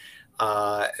beards.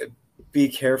 Be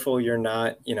careful. You're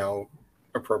not,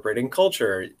 appropriating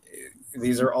culture."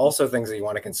 These are also things that you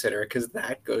want to consider because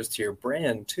that goes to your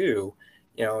brand too.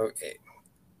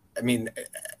 I mean,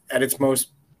 at its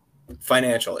most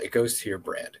financial, it goes to your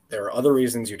brand. There are other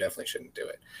reasons you definitely shouldn't do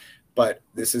it, but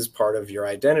this is part of your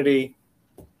identity.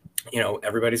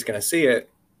 Everybody's going to see it.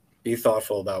 Be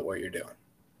thoughtful about what you're doing.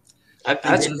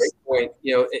 That's a great point.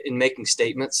 In making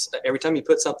statements, every time you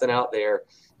put something out there,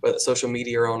 whether it's social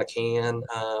media or on a can,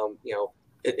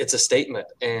 it's a statement,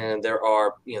 and there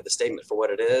are, the statement for what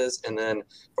it is, and then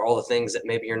for all the things that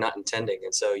maybe you're not intending.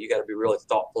 And so you got to be really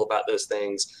thoughtful about those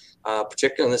things,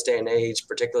 particularly in this day and age,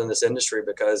 particularly in this industry,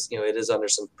 because, it is under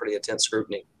some pretty intense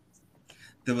scrutiny.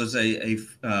 There was a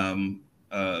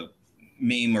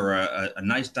meme or a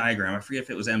nice diagram. I forget if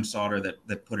it was M. Sauter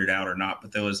that put it out or not,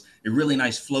 but there was a really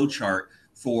nice flow chart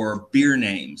for beer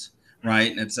names,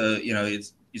 right? And it's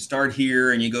you start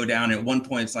here and you go down. At one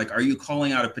point, it's like, are you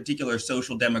calling out a particular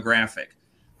social demographic?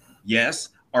 Yes.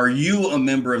 Are you a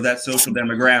member of that social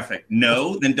demographic?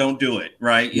 No, then don't do it,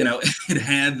 right? You know, it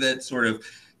had that sort of,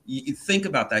 you think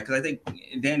about that, because I think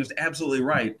Daniel's absolutely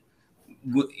right.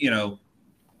 You know,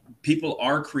 people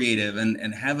are creative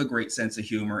and have a great sense of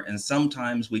humor, and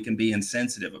sometimes we can be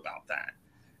insensitive about that.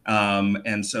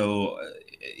 And so,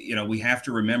 you know, we have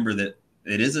to remember that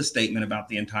it is a statement about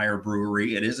the entire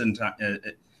brewery. It is, and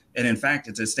in fact,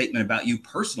 it's a statement about you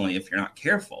personally if you're not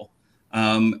careful.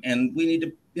 And we need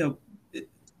to, you know,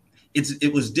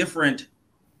 it was different,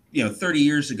 you know, 30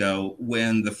 years ago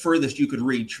when the furthest you could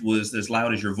reach was as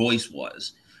loud as your voice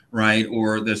was, right?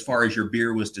 Or as far as your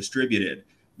beer was distributed.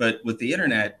 But with the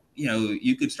internet, you know,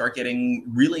 you could start getting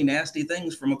really nasty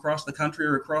things from across the country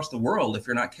or across the world if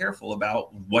you're not careful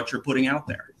about what you're putting out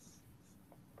there.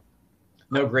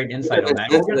 No, great insight on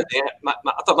that.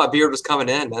 I thought my beard was coming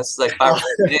in. That's like 5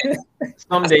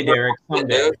 someday, Derek.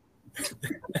 Someday.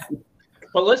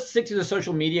 But let's stick to the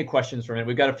social media questions for a minute.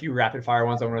 We've got a few rapid fire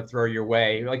ones I want to throw your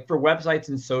way. Like for websites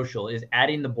and social, is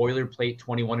adding the boilerplate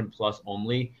 21 and plus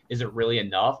only, is it really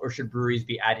enough? Or should breweries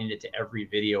be adding it to every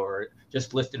video or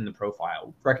just listed in the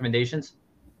profile? Recommendations?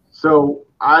 So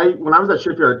when I was at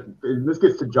Shipyard, and this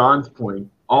gets to John's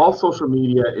point, all social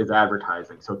media is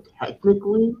advertising. So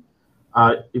technically,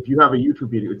 if you have a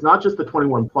YouTube video, it's not just the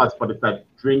 21 plus, but it's that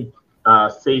drink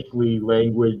safely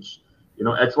language. You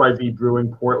know, XYZ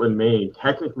Brewing, Portland, Maine,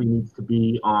 technically needs to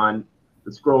be on the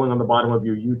scrolling on the bottom of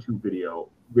your YouTube video.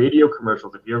 Radio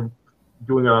commercials, if you're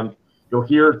doing it you'll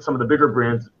hear some of the bigger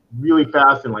brands really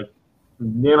fast in like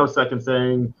nanoseconds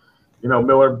saying, you know,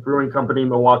 Miller Brewing Company,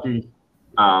 Milwaukee.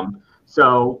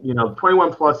 So, you know,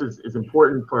 21 plus is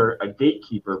important for a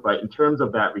gatekeeper, but in terms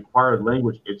of that required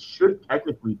language, it should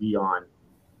technically be on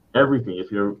everything. If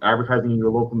you're advertising in your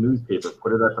local newspaper,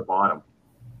 put it at the bottom.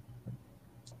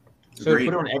 So to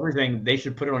put it on everything, they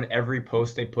should put it on every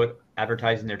post they put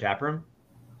advertising their tap room?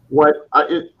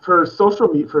 For social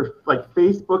media, for like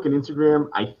Facebook and Instagram,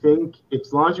 I think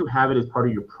as long as you have it as part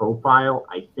of your profile,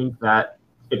 I think that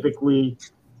typically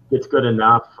it's good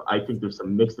enough. I think there's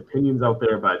some mixed opinions out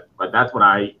there, but that's what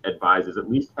I advise, is at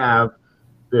least have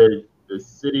the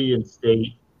city and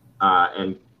state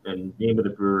and name of the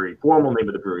brewery, formal name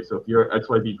of the brewery. So if you're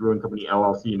XYZ Brewing Company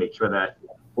LLC, make sure that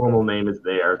formal name is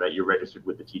there that you're registered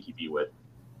with the TTB with.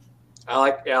 I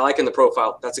like in the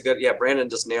profile. That's a good, Brandon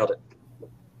just nailed it.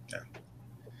 Yeah.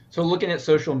 So looking at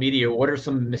social media, what are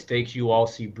some mistakes you all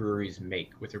see breweries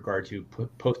make with regard to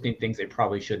posting things they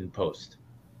probably shouldn't post?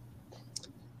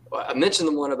 Well, I mentioned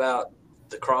the one about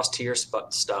the cross-tier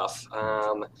stuff.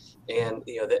 And,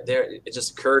 you know, it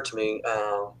just occurred to me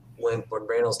when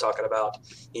Brandon was talking about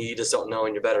you just don't know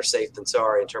and you're better safe than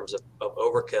sorry in terms of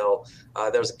overkill.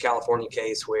 There was a California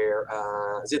case where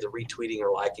it's either retweeting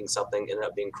or liking something ended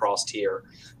up being cross-tier.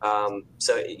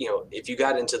 So, you know, if you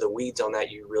got into the weeds on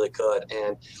that, you really could.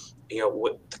 And, you know,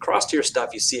 with the cross-tier stuff,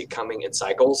 you see it coming in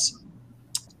cycles.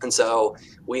 And so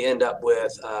we end up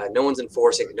with no one's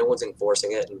enforcing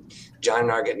it. And John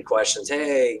and I are getting questions,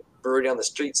 hey, brewery down the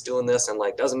street's doing this and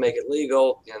like doesn't make it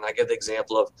legal. And I give the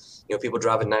example of, you know, people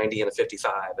driving 90 and a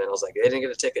 55. And I was like, they didn't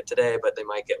get a ticket today, but they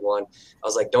might get one. I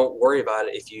was like, don't worry about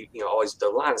it. If you always the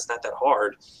line, it's not that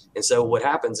hard. And so what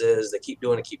happens is they keep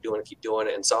doing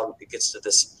it. And so it gets to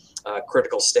this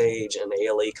critical stage and the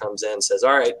ALE comes in and says,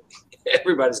 all right,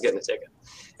 everybody's getting a ticket.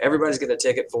 Everybody's getting a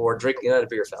ticket for drinking at a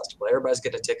beer festival. Everybody's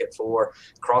getting a ticket for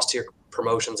cross-tier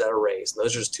promotions at a race. And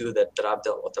those are just two that I've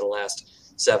dealt with in the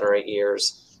last 7 or 8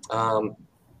 years.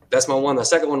 That's my one. The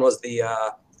second one was the,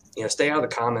 stay out of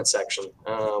the comment section.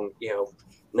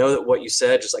 Know that what you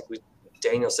said, just like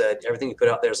Daniel said, everything you put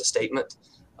out there is a statement.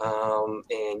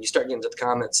 And you start getting to the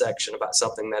comment section about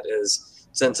something that is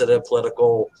sensitive,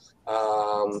 political,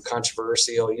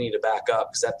 controversial, you need to back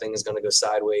up because that thing is going to go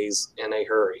sideways in a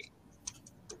hurry.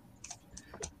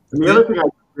 And the other thing I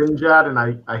cringe at, and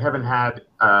I haven't had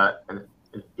an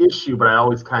issue, but I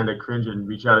always kind of cringe and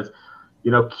reach out, is,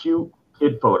 cute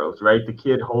kid photos, right? The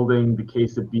kid holding the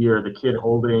case of beer, the kid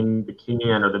holding the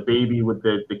can, or the baby with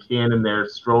the can in their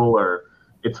stroller.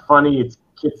 It's funny, it's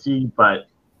kitsy, but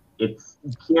you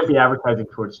can't be advertising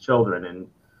towards children. And,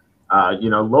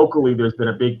 locally there's been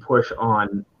a big push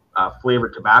on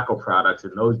flavored tobacco products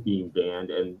and those being banned.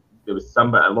 And there was a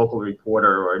local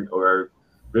reporter or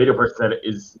radio person said,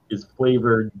 is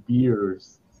flavored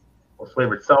beers or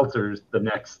flavored seltzers the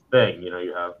next thing?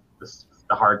 You have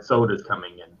the hard sodas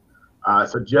coming in.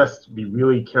 So just be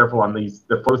really careful on the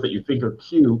photos that you think are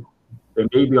cute. They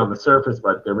may be on the surface,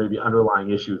 but there may be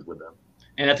underlying issues with them.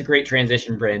 And that's a great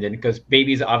transition, Brandon, because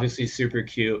babies obviously super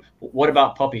cute. What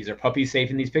about puppies? Are puppies safe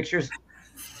in these pictures?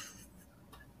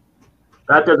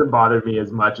 That doesn't bother me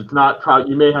as much. It's not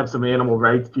you may have some animal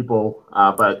rights people,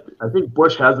 but I think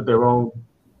Bush has their own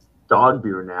dog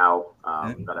beer now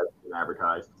that I've seen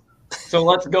advertised. So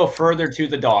let's go further to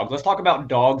the dogs. Let's talk about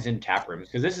dogs in tap rooms,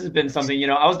 because this has been something,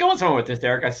 I was going somewhere with this,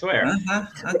 Derek, I swear.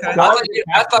 Okay. I thought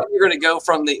you were going to go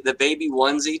from the baby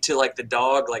onesie to like the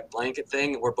dog like blanket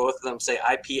thing where both of them say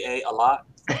IPA a lot.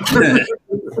 I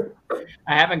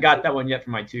haven't got that one yet for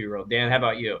my 2-year-old. Dan, how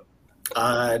about you?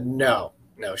 No,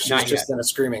 she's Not just yet. in a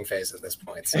screaming phase at this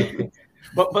point. So.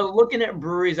 But looking at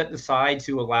breweries that decide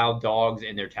to allow dogs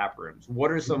in their tap rooms,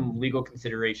 what are some legal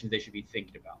considerations they should be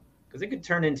thinking about? Because it could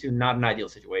turn into not an ideal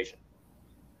situation.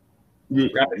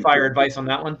 Rapid fire advice on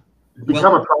that one? It's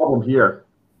become a problem here.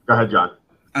 Go ahead, John.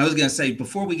 I was going to say,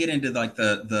 before we get into like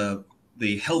the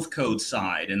health code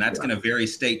side, and that's going to vary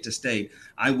state to state,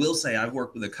 I will say I've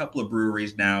worked with a couple of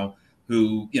breweries now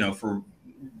who, for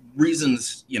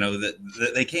reasons,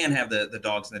 that they can have the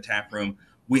dogs in the tap room.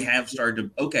 We have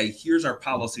started to, okay, here's our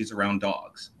policies around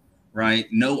dogs, right?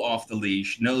 No off the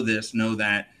leash, no this, no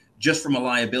that, just from a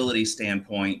liability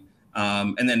standpoint.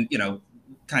 And then,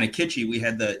 kind of kitschy, we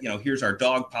had here's our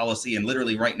dog policy, and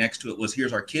literally right next to it was,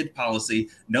 here's our kid policy,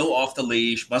 no off the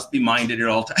leash, must be minded at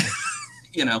all times.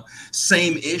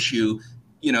 Same issue,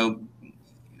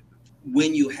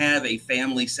 when you have a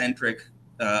family centric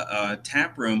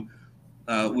tap room,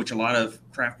 which a lot of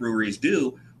craft breweries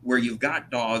do, where you've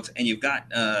got dogs and you've got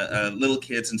little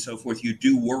kids and so forth, you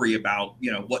do worry about,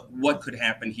 what could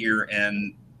happen here.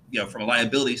 And, from a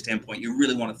liability standpoint, you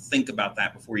really want to think about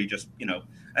that before you just,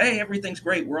 hey, everything's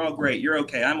great. We're all great. You're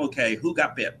okay. I'm okay. Who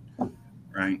got bit?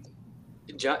 Right.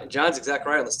 John's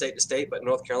exactly right on the state to state, but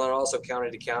North Carolina also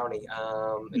county to county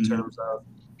in terms of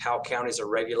how counties are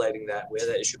regulating that. We had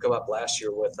that issue come up last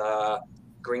year with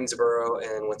Greensboro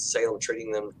and with Salem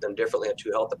treating them differently at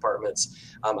 2 health departments.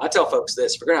 I tell folks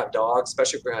this: if we're gonna have dogs,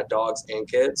 especially if we're gonna have dogs and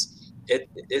kids,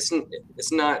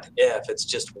 it's not if, it's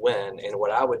just when. And what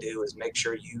I would do is make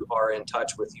sure you are in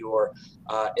touch with your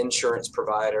insurance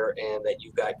provider and that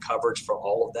you've got coverage for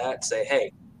all of that. Say,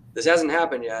 hey, this hasn't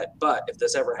happened yet, but if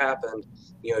this ever happened,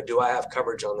 do I have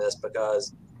coverage on this?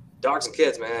 Because dogs and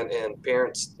kids, man, and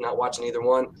parents not watching either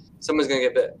one, someone's gonna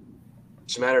get bit.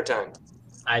 It's a matter of time.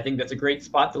 I think that's a great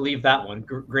spot to leave that one.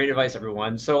 Great advice,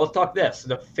 everyone. So let's talk this.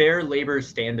 The Fair Labor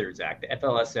Standards Act, the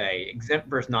FLSA, exempt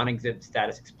versus non-exempt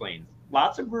status explained.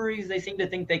 Lots of breweries, they seem to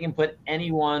think they can put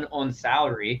anyone on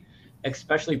salary,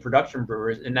 especially production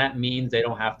brewers, and that means they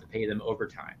don't have to pay them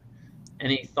overtime.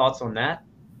 Any thoughts on that?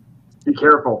 Be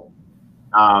careful.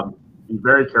 Be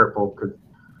very careful, because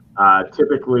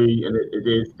typically, and it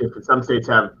is different. Some states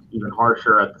have even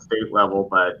harsher at the state level,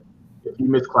 but if you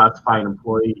misclassify an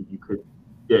employee, they could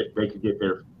get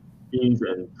their fees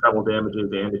and treble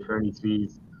damages and attorney's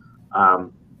fees.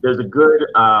 There's a good,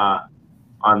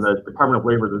 on the Department of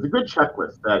Labor, there's a good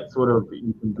checklist that sort of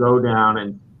you can go down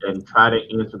and try to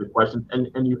answer the questions.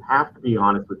 And you have to be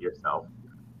honest with yourself.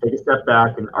 Take a step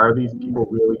back, and are these people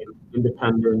really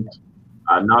independent,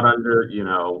 not under,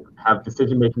 have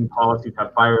decision-making policies,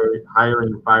 have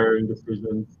hiring and firing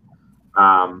decisions.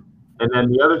 And then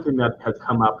the other thing that has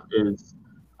come up is,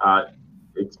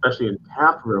 especially in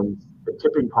tap rooms, the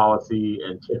tipping policy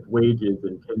and tipped wages,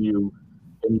 and can you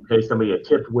pay somebody a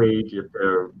tipped wage if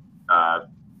they're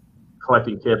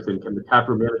collecting tips, and can the tap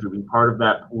room manager be part of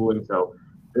that pooling? So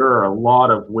there are a lot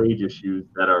of wage issues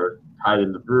that are tied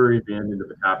in the breweries and into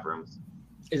the tap rooms.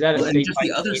 Is that and just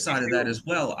the other side of that as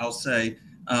well? I'll say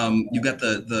you've got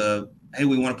the hey,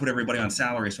 we want to put everybody on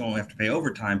salary, so we don't have to pay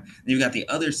overtime. And you've got the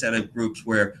other set of groups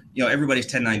where everybody's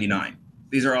 1099.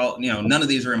 These are all, none of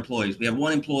these are employees. We have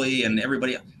one employee and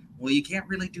everybody. Well, you can't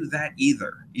really do that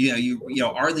either.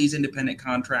 Are these independent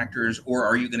contractors, or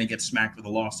are you going to get smacked with a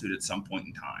lawsuit at some point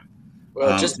in time?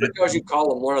 Well, just because you call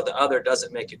them one or the other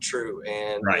doesn't make it true.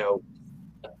 And, right.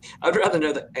 I'd rather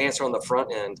know the answer on the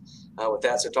front end with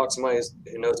that. So talk to somebody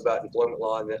who knows about employment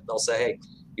law, and they'll say, hey,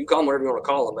 you can call them whatever you want to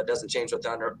call them, but it doesn't change what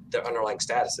their underlying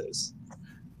status is.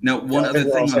 Now, one other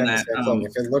thing on that.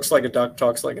 If it looks like a duck,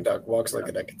 talks like a duck, walks like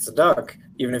a duck, it's a duck,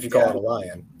 even if you call it a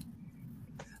lion.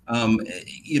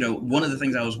 One of the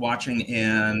things I was watching,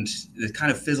 and it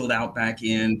kind of fizzled out back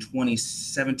in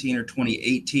 2017 or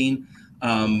 2018,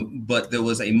 but there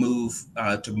was a move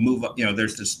to move up.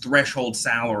 There's this threshold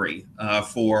salary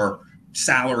for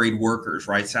salaried workers,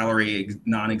 right? Salary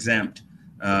non-exempt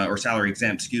or salary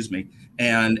exempt, excuse me.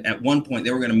 And at one point,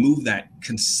 they were going to move that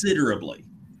considerably.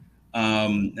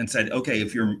 and said, okay,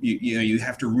 if you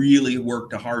have to really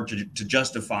work hard to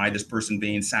justify this person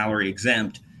being salary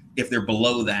exempt if they're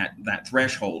below that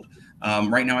threshold.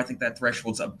 Right now, I think that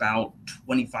threshold's about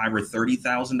 $25,000 or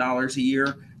 $30,000 a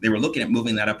year. They were looking at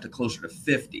moving that up to closer to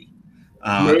 50.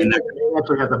 Maine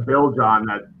actually has a bill, John,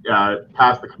 that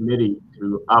passed the committee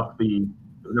to up the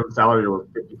minimum salary to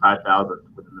 55,000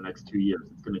 within the next 2 years.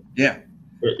 It's going to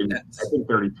I think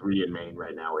 33 in Maine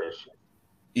right now ish.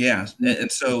 Yeah,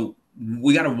 and so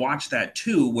we got to watch that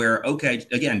too. Where okay,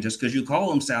 again, just because you call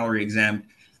them salary exempt,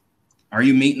 are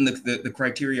you meeting the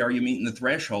criteria? Are you meeting the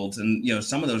thresholds? And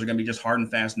some of those are going to be just hard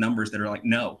and fast numbers that are like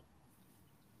no.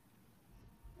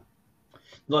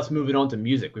 Let's move it on to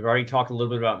music. We've already talked a little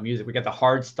bit about music. We got the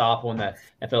hard stop on the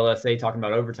FLSA talking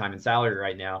about overtime and salary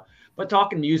right now. But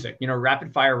talking music,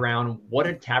 rapid fire round, what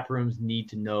do tap rooms need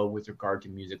to know with regard to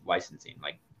music licensing?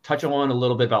 Like touch on a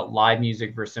little bit about live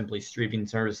music versus simply streaming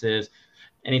services.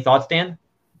 Any thoughts, Dan?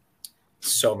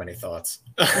 So many thoughts.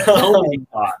 So many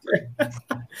thoughts.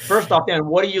 First off, Dan,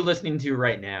 what are you listening to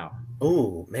right now?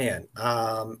 Oh, man.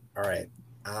 All right.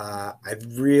 I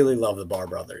really love the Bar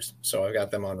Brothers, so I've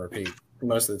got them on repeat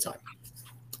most of the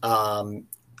time.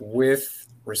 With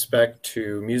respect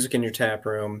to music in your tap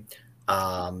room,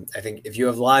 I think if you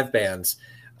have live bands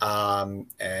and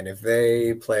if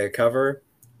they play a cover,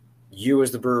 you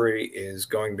as the brewery is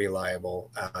going to be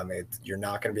liable. You're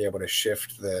not going to be able to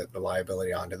shift the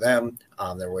liability onto them.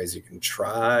 There are ways you can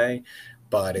try,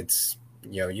 but it's,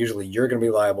 usually you're going to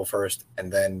be liable first,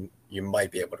 and then you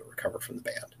might be able to recover from the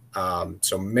band.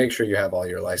 So make sure you have all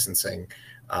your licensing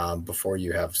before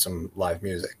you have some live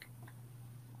music.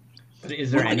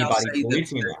 Is there anybody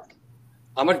policing that?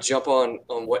 I'm going to jump on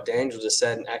what Daniel just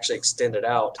said and actually extend it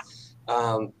out.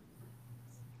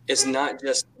 It's not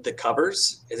just the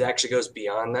covers. It actually goes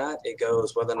beyond that. It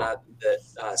goes whether or not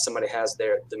that somebody has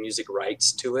the music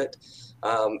rights to it.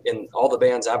 In all the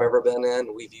bands I've ever been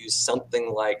in, we've used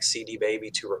something like CD Baby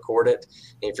to record it.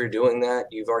 And if you're doing that,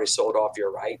 you've already sold off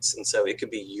your rights. And so it could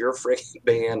be your freaking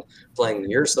band playing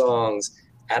your songs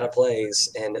at a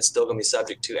place, and it's still going to be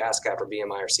subject to ASCAP or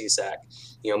BMI or CSAC.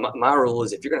 My rule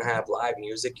is if you're going to have live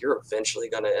music, you're eventually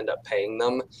going to end up paying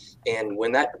them. And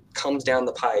when that comes down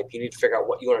the pipe, you need to figure out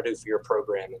what you want to do for your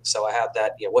programming. So I have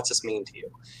that, what's this mean to you?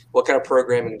 What kind of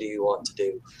programming do you want to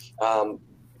do?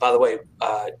 By the way,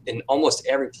 in almost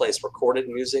every place, recorded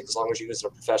music, as long as you're using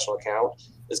a professional account,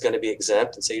 is going to be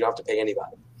exempt. And so you don't have to pay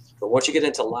anybody. But once you get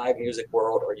into live music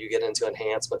world, or you get into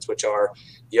enhancements, which are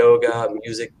yoga,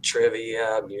 music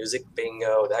trivia, music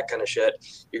bingo, that kind of shit,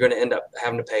 you're going to end up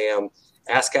having to pay them.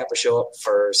 ASCAP will show up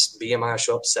first, BMI will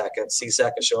show up second,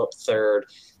 CSAC will show up third.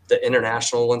 The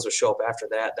international ones will show up after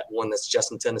that. That one that's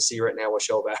just in Tennessee right now will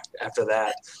show up after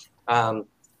that.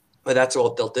 But that's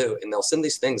what they'll do. And they'll send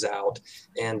these things out,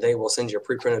 and they will send you a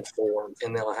pre-printed form,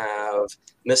 and they'll have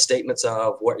misstatements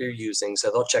of what you're using.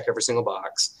 So they'll check every single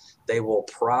box. They will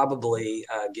probably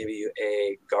give you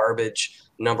a garbage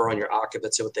number on your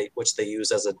occupancy, which they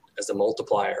use as a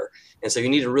multiplier. And so you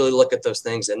need to really look at those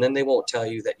things. And then they won't tell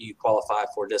you that you qualify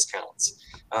for discounts.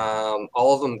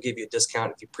 All of them give you a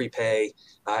discount if you prepay.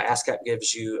 ASCAP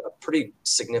gives you a pretty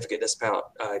significant discount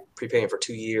prepaying for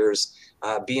 2 years.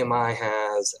 BMI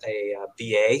has a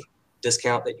VA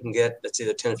discount that you can get that's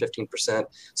either 10 or 15%.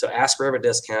 So ask for every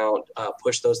discount,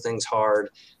 push those things hard,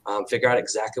 figure out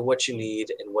exactly what you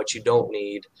need and what you don't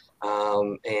need,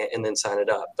 and then sign it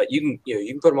up. But you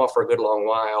can put them off for a good long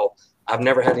while. I've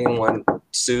never had anyone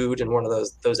sued in one of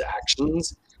those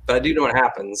actions, but I do know what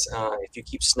happens. If you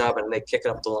keep snubbing and they kick it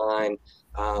up the line,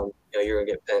 you're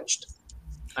gonna get pinched.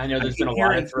 I know there's been a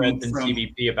lot of threads in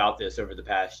CBP about this over the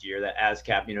past year, that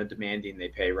ASCAP, demanding they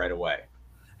pay right away.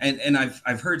 And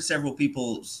I've heard several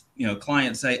people's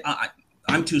clients say,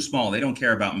 I'm too small, they don't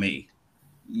care about me.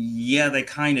 Yeah, they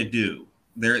kind of do.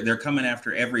 They're coming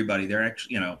after everybody. They're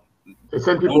actually they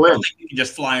send people in. You can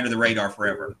just fly under the radar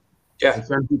forever. Yeah,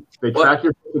 they track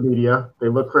your social media. They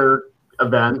look for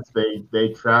events. They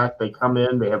track. They come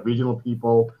in. They have regional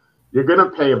people. You're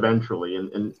gonna pay eventually.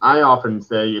 And I often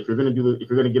say if you're gonna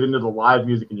get into the live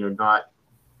music and you're not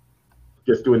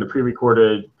just doing the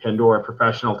pre-recorded Pandora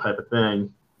professional type of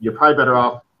thing, you're probably better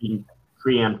off being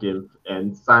preemptive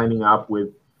and signing up with,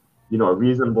 a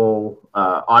reasonable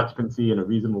occupancy and a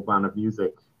reasonable amount of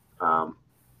music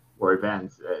or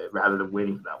events rather than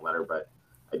waiting for that letter. But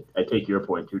I take your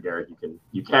point too, Derek.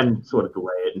 You can sort of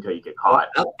delay it until you get caught.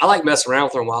 I like messing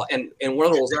around for a while, and one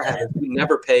of the rules I have is you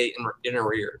never pay in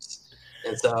arrears.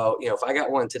 And so, if I got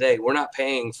one today, we're not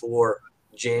paying for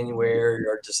January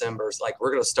or December. It's like,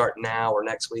 we're going to start now or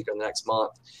next week or next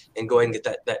month and go ahead and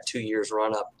get that 2 years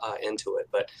run up into it.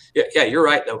 But yeah, you're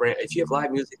right though, Brandon. If you have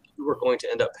live music, you are going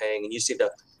to end up paying, and you just need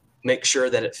to make sure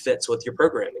that it fits with your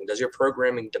programming. Does your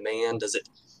programming demand, does it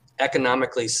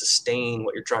economically sustain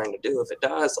what you're trying to do? If it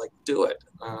does, like, do it.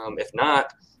 If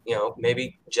not,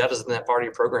 maybe jettison that part of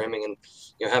your programming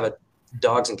and, have a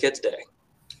dogs and kids day.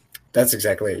 That's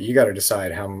exactly it. You got to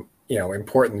decide how,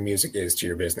 important the music is to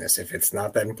your business. If it's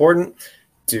not that important,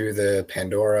 do the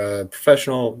Pandora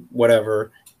Professional,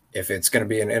 whatever. If it's going to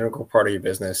be an integral part of your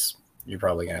business, you're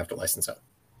probably going to have to license up.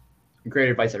 Great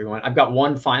advice, everyone. I've got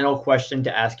one final question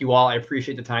to ask you all. I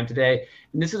appreciate the time today.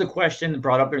 And this is a question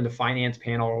brought up during the finance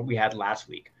panel we had last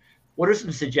week. What are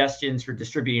some suggestions for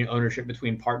distributing ownership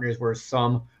between partners where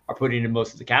some are putting in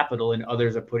most of the capital and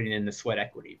others are putting in the sweat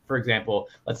equity? For example,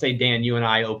 let's say, Dan, you and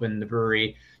I open the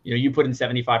brewery. You put in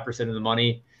 75% of the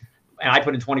money and I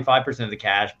put in 25% of the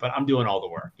cash, but I'm doing all the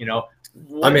work.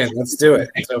 I'm in. Let's do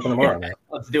it. Let's open tomorrow, man.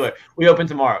 Let's do it. We open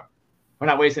tomorrow. We're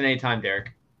not wasting any time,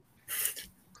 Derek.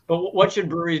 But what should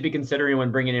breweries be considering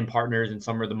when bringing in partners, and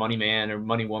some are the money man or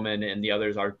money woman and the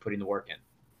others are putting the work in?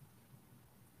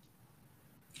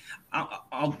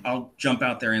 I'll jump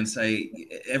out there and say,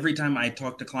 every time I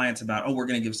talk to clients about, we're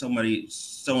going to give somebody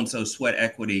so-and-so sweat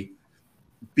equity,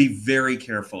 be very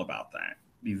careful about that.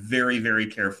 Be very, very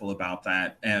careful about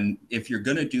that. And if you're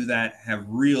going to do that, have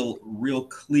real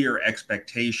clear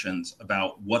expectations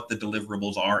about what the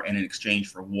deliverables are and in exchange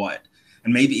for what.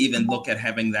 And maybe even look at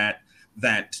having that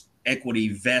equity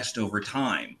vest over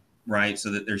time, right?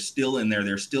 So that they're still in there,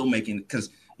 they're still making, because,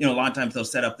 a lot of times they'll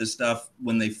set up this stuff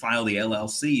when they file the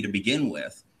LLC to begin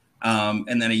with.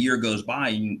 And then a year goes by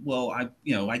and,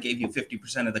 I gave you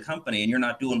 50% of the company and you're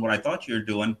not doing what I thought you were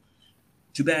doing.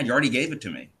 Too bad, you already gave it to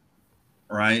me.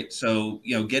 Right. So,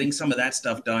 getting some of that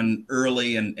stuff done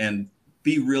early and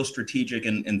be real strategic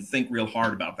and think real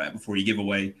hard about that before you give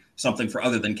away something for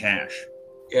other than cash.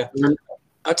 Yeah.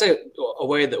 I'll tell you a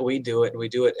way that we do it. We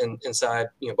do it inside,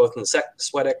 both in the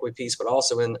sweat equity piece, but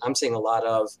also I'm seeing a lot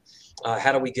of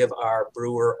how do we give our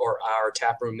brewer or our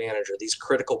taproom manager these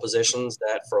critical positions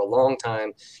that for a long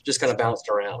time just kind of bounced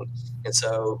around. And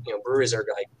so, breweries are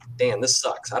like, damn, this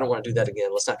sucks. I don't want to do that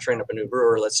again. Let's not train up a new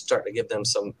brewer. Let's start to give them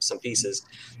some pieces.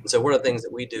 And so one of the things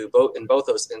that we do in both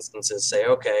those instances, say,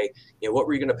 okay, what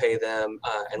were you going to pay them?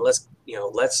 And let's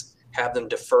have them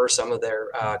defer some of their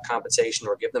compensation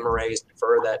or give them a raise,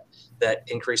 defer that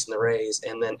increase in the raise,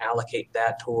 and then allocate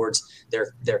that towards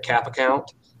their cap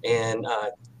account and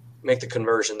make the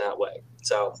conversion that way.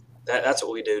 So that's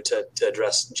what we do to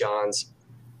address John's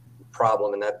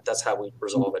problem, and that's how we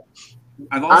resolve it.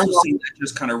 I've also seen that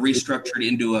just kind of restructured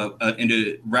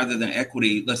into rather than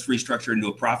equity, let's restructure into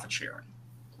a profit sharing,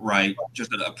 right?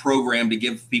 Just a program to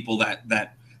give people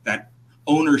that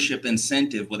ownership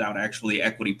incentive without actually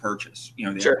equity purchase,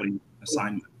 the Sure. equity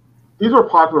assignment. These were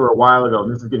popular a while ago,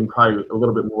 and this is getting probably a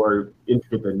little bit more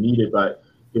intricate than needed, but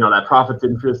that profits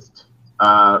interest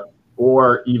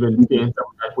or even phantom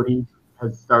equity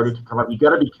has started to come up. You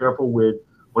got to be careful with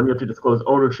when you have to disclose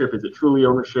ownership. Is it truly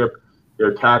ownership? There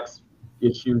are tax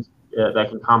issues that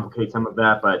can complicate some of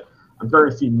that, but I'm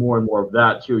starting to see more and more of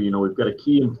that too. We've got a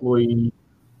key employee.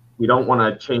 We don't want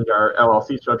to change our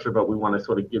LLC structure, but we want to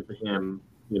sort of give him,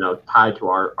 tied to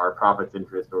our profits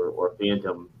interest or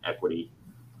phantom equity.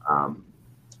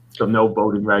 So no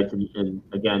voting rights. And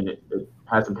again, it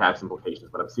has some tax implications,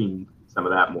 but I'm seeing some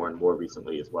of that more and more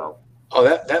recently as well. Oh,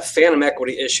 that phantom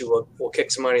equity issue will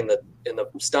kick somebody in the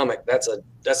stomach. That's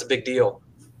a big deal.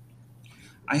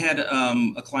 I had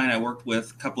a client I worked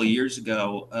with a couple of years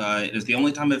ago. It is the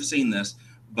only time I've seen this,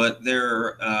 but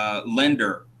their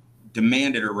lender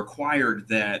demanded or required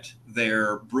that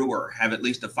their brewer have at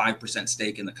least a 5%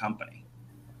 stake in the company.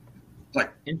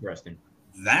 Like, interesting.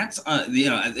 That's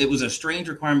it was a strange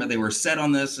requirement. They were set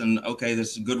on this, and okay,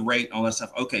 this is a good rate and all that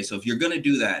stuff. Okay, so if you're going to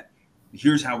do that,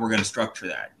 here's how we're going to structure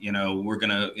that. We're going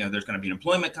to, there's going to be an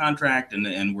employment contract, and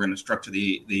we're going to structure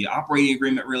the operating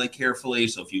agreement really carefully.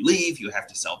 So if you leave, you have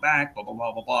to sell back, blah, blah,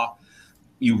 blah, blah, blah.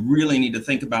 You really need to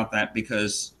think about that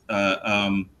because,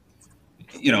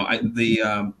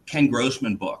 the Ken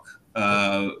Grossman book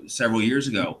several years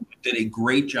ago did a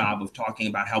great job of talking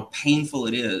about how painful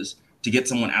it is to get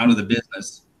someone out of the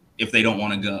business if they don't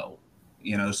want to go.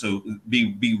 So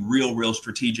be real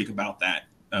strategic about that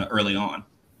early on.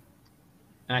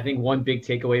 And I think one big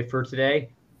takeaway for today,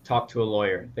 talk to a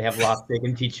lawyer. They have lots they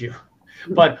can teach you.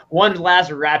 But one last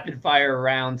rapid fire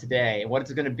round today. What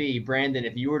it's going to be, Brandon,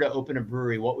 if you were to open a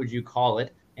brewery, what would you call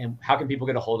it? And how can people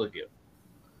get a hold of you?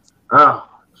 Oh,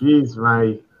 geez,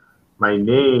 my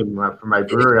name for my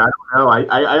brewery. I don't No,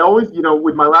 I always,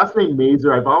 with my last name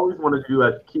Mazer, I've always wanted to do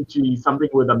a Kichi, something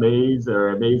with a maze or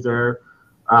a mazer.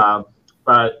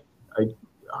 But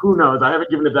who knows? I haven't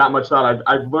given it that much thought.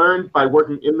 I've learned by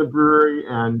working in the brewery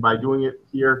and by doing it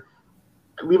here.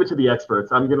 Leave it to the experts.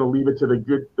 I'm going to leave it to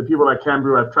the people that can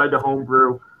brew. I've tried to home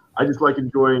brew. I just like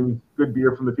enjoying good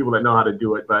beer from the people that know how to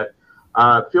do it. But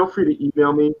feel free to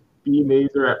email me,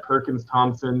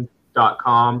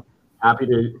 bmazer@perkinsthompson.com. Happy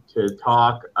to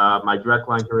talk. My direct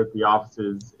line here at the office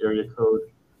is area code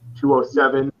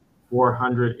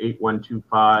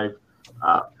 207-400-8125.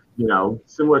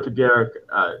 Similar to Derek,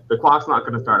 the clock's not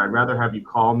going to start. I'd rather have you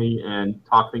call me and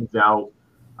talk things out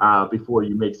before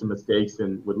you make some mistakes,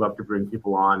 and would love to bring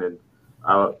people on. And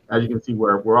as you can see,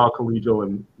 we're all collegial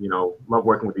and, love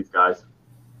working with these guys.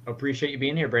 Appreciate you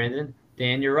being here, Brandon.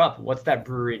 Dan, you're up. What's that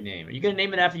brewery name? Are you going to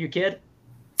name it after your kid?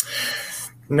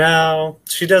 No,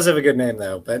 she does have a good name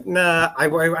though, but nah, I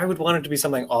would want it to be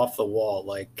something off the wall,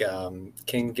 like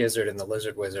King Gizzard and the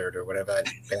Lizard Wizard or whatever that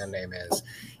band name is.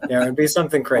 It'd be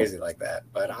something crazy like that,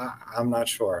 but I'm not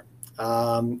sure.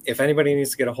 If anybody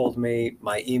needs to get a hold of me,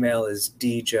 my email is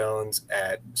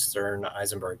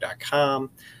djones@sterneisenberg.com.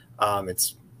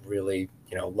 It's really,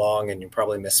 long and you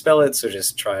probably misspell it, so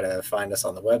just try to find us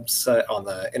on the website, on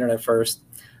the internet first.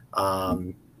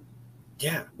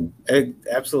 Yeah,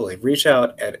 absolutely. Reach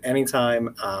out at any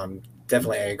time.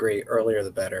 Definitely, I agree. Earlier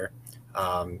the better,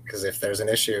 because if there's an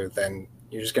issue, then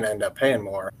you're just going to end up paying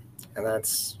more, and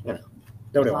that's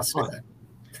nobody wants to do that.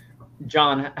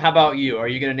 John, how about you? Are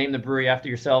you going to name the brewery after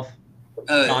yourself?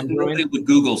 Nobody would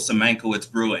Google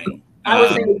Semenkowitz Brewing. I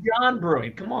was thinking John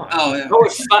Brewing. Come on. Oh, yeah.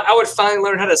 I would finally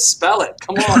learn how to spell it.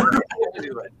 Come on.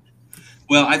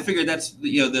 Well, I figured that's,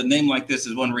 the name like this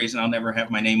is one reason I'll never have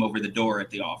my name over the door at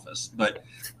the office. But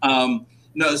no,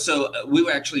 so we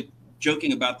were actually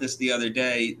joking about this the other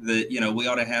day that, we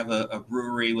ought to have a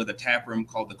brewery with a tap room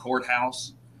called the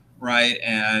Courthouse, right?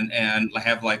 And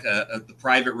have like the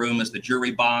private room as the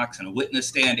jury box and a witness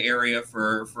stand area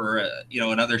for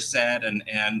another set,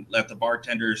 and let the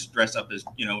bartenders dress up as,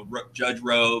 judge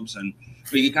robes, and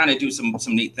we can kind of do some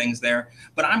neat things there.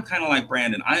 But I'm kind of like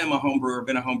Brandon. I am a home brewer,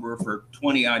 been a home brewer for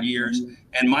 20 odd years.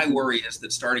 And my worry is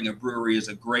that starting a brewery is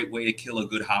a great way to kill a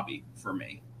good hobby for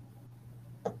me.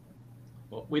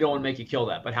 Well, we don't want to make you kill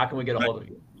that, but how can we get a hold of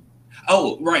you?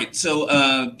 Oh, right. So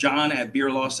John at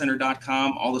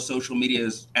beerlawcenter.com. All the social media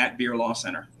is at Beer Law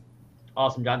Center.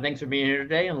 Awesome, John. Thanks for being here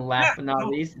today. And last but not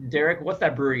least, Derek, what's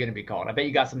that brewery going to be called? I bet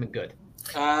you got something good.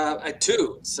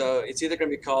 Two. So it's either going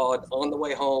to be called On the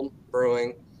Way Home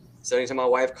Brewing. So anytime my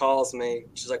wife calls me,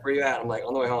 she's like, "Where you at?" I'm like,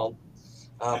 "On the way home."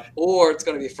 Or it's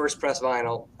going to be First Press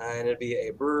Vinyl, and it'll be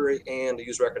a brewery and a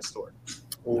used record store.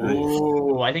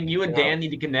 Ooh, I think you and Dan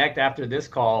need to connect after this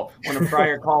call. On a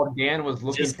prior call, Dan was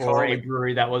looking for a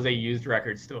brewery that was a used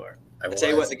record store. I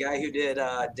tell you what, the guy who did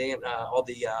all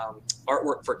the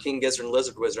artwork for King Gizzard and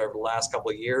Lizard Wizard over the last couple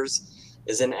of years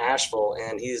is in Asheville,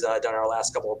 and he's done our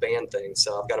last couple of band things.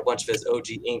 So I've got a bunch of his OG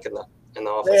ink in the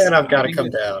office. Man, I've got to come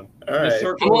down. All right,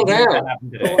 come on down.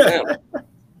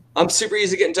 I'm super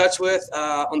easy to get in touch with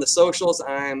on the socials.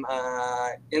 I'm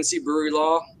NC Brewery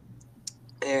Law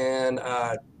and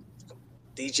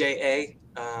DJA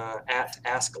at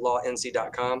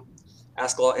AskLawNC.com.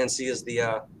 AskLawNC is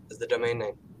the domain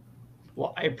name.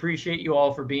 Well, I appreciate you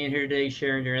all for being here today,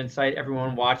 sharing your insight.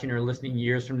 Everyone watching or listening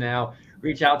years from now,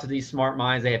 reach out to these smart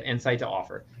minds. They have insight to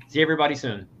offer. See everybody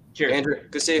soon. Cheers. Andrew,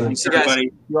 good seeing you. See you guys.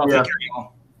 You all take care,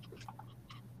 y'all.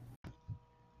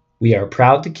 We are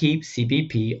proud to keep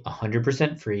CBP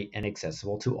 100% free and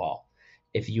accessible to all.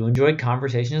 If you enjoyed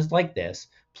conversations like this,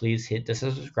 please hit the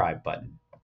subscribe button.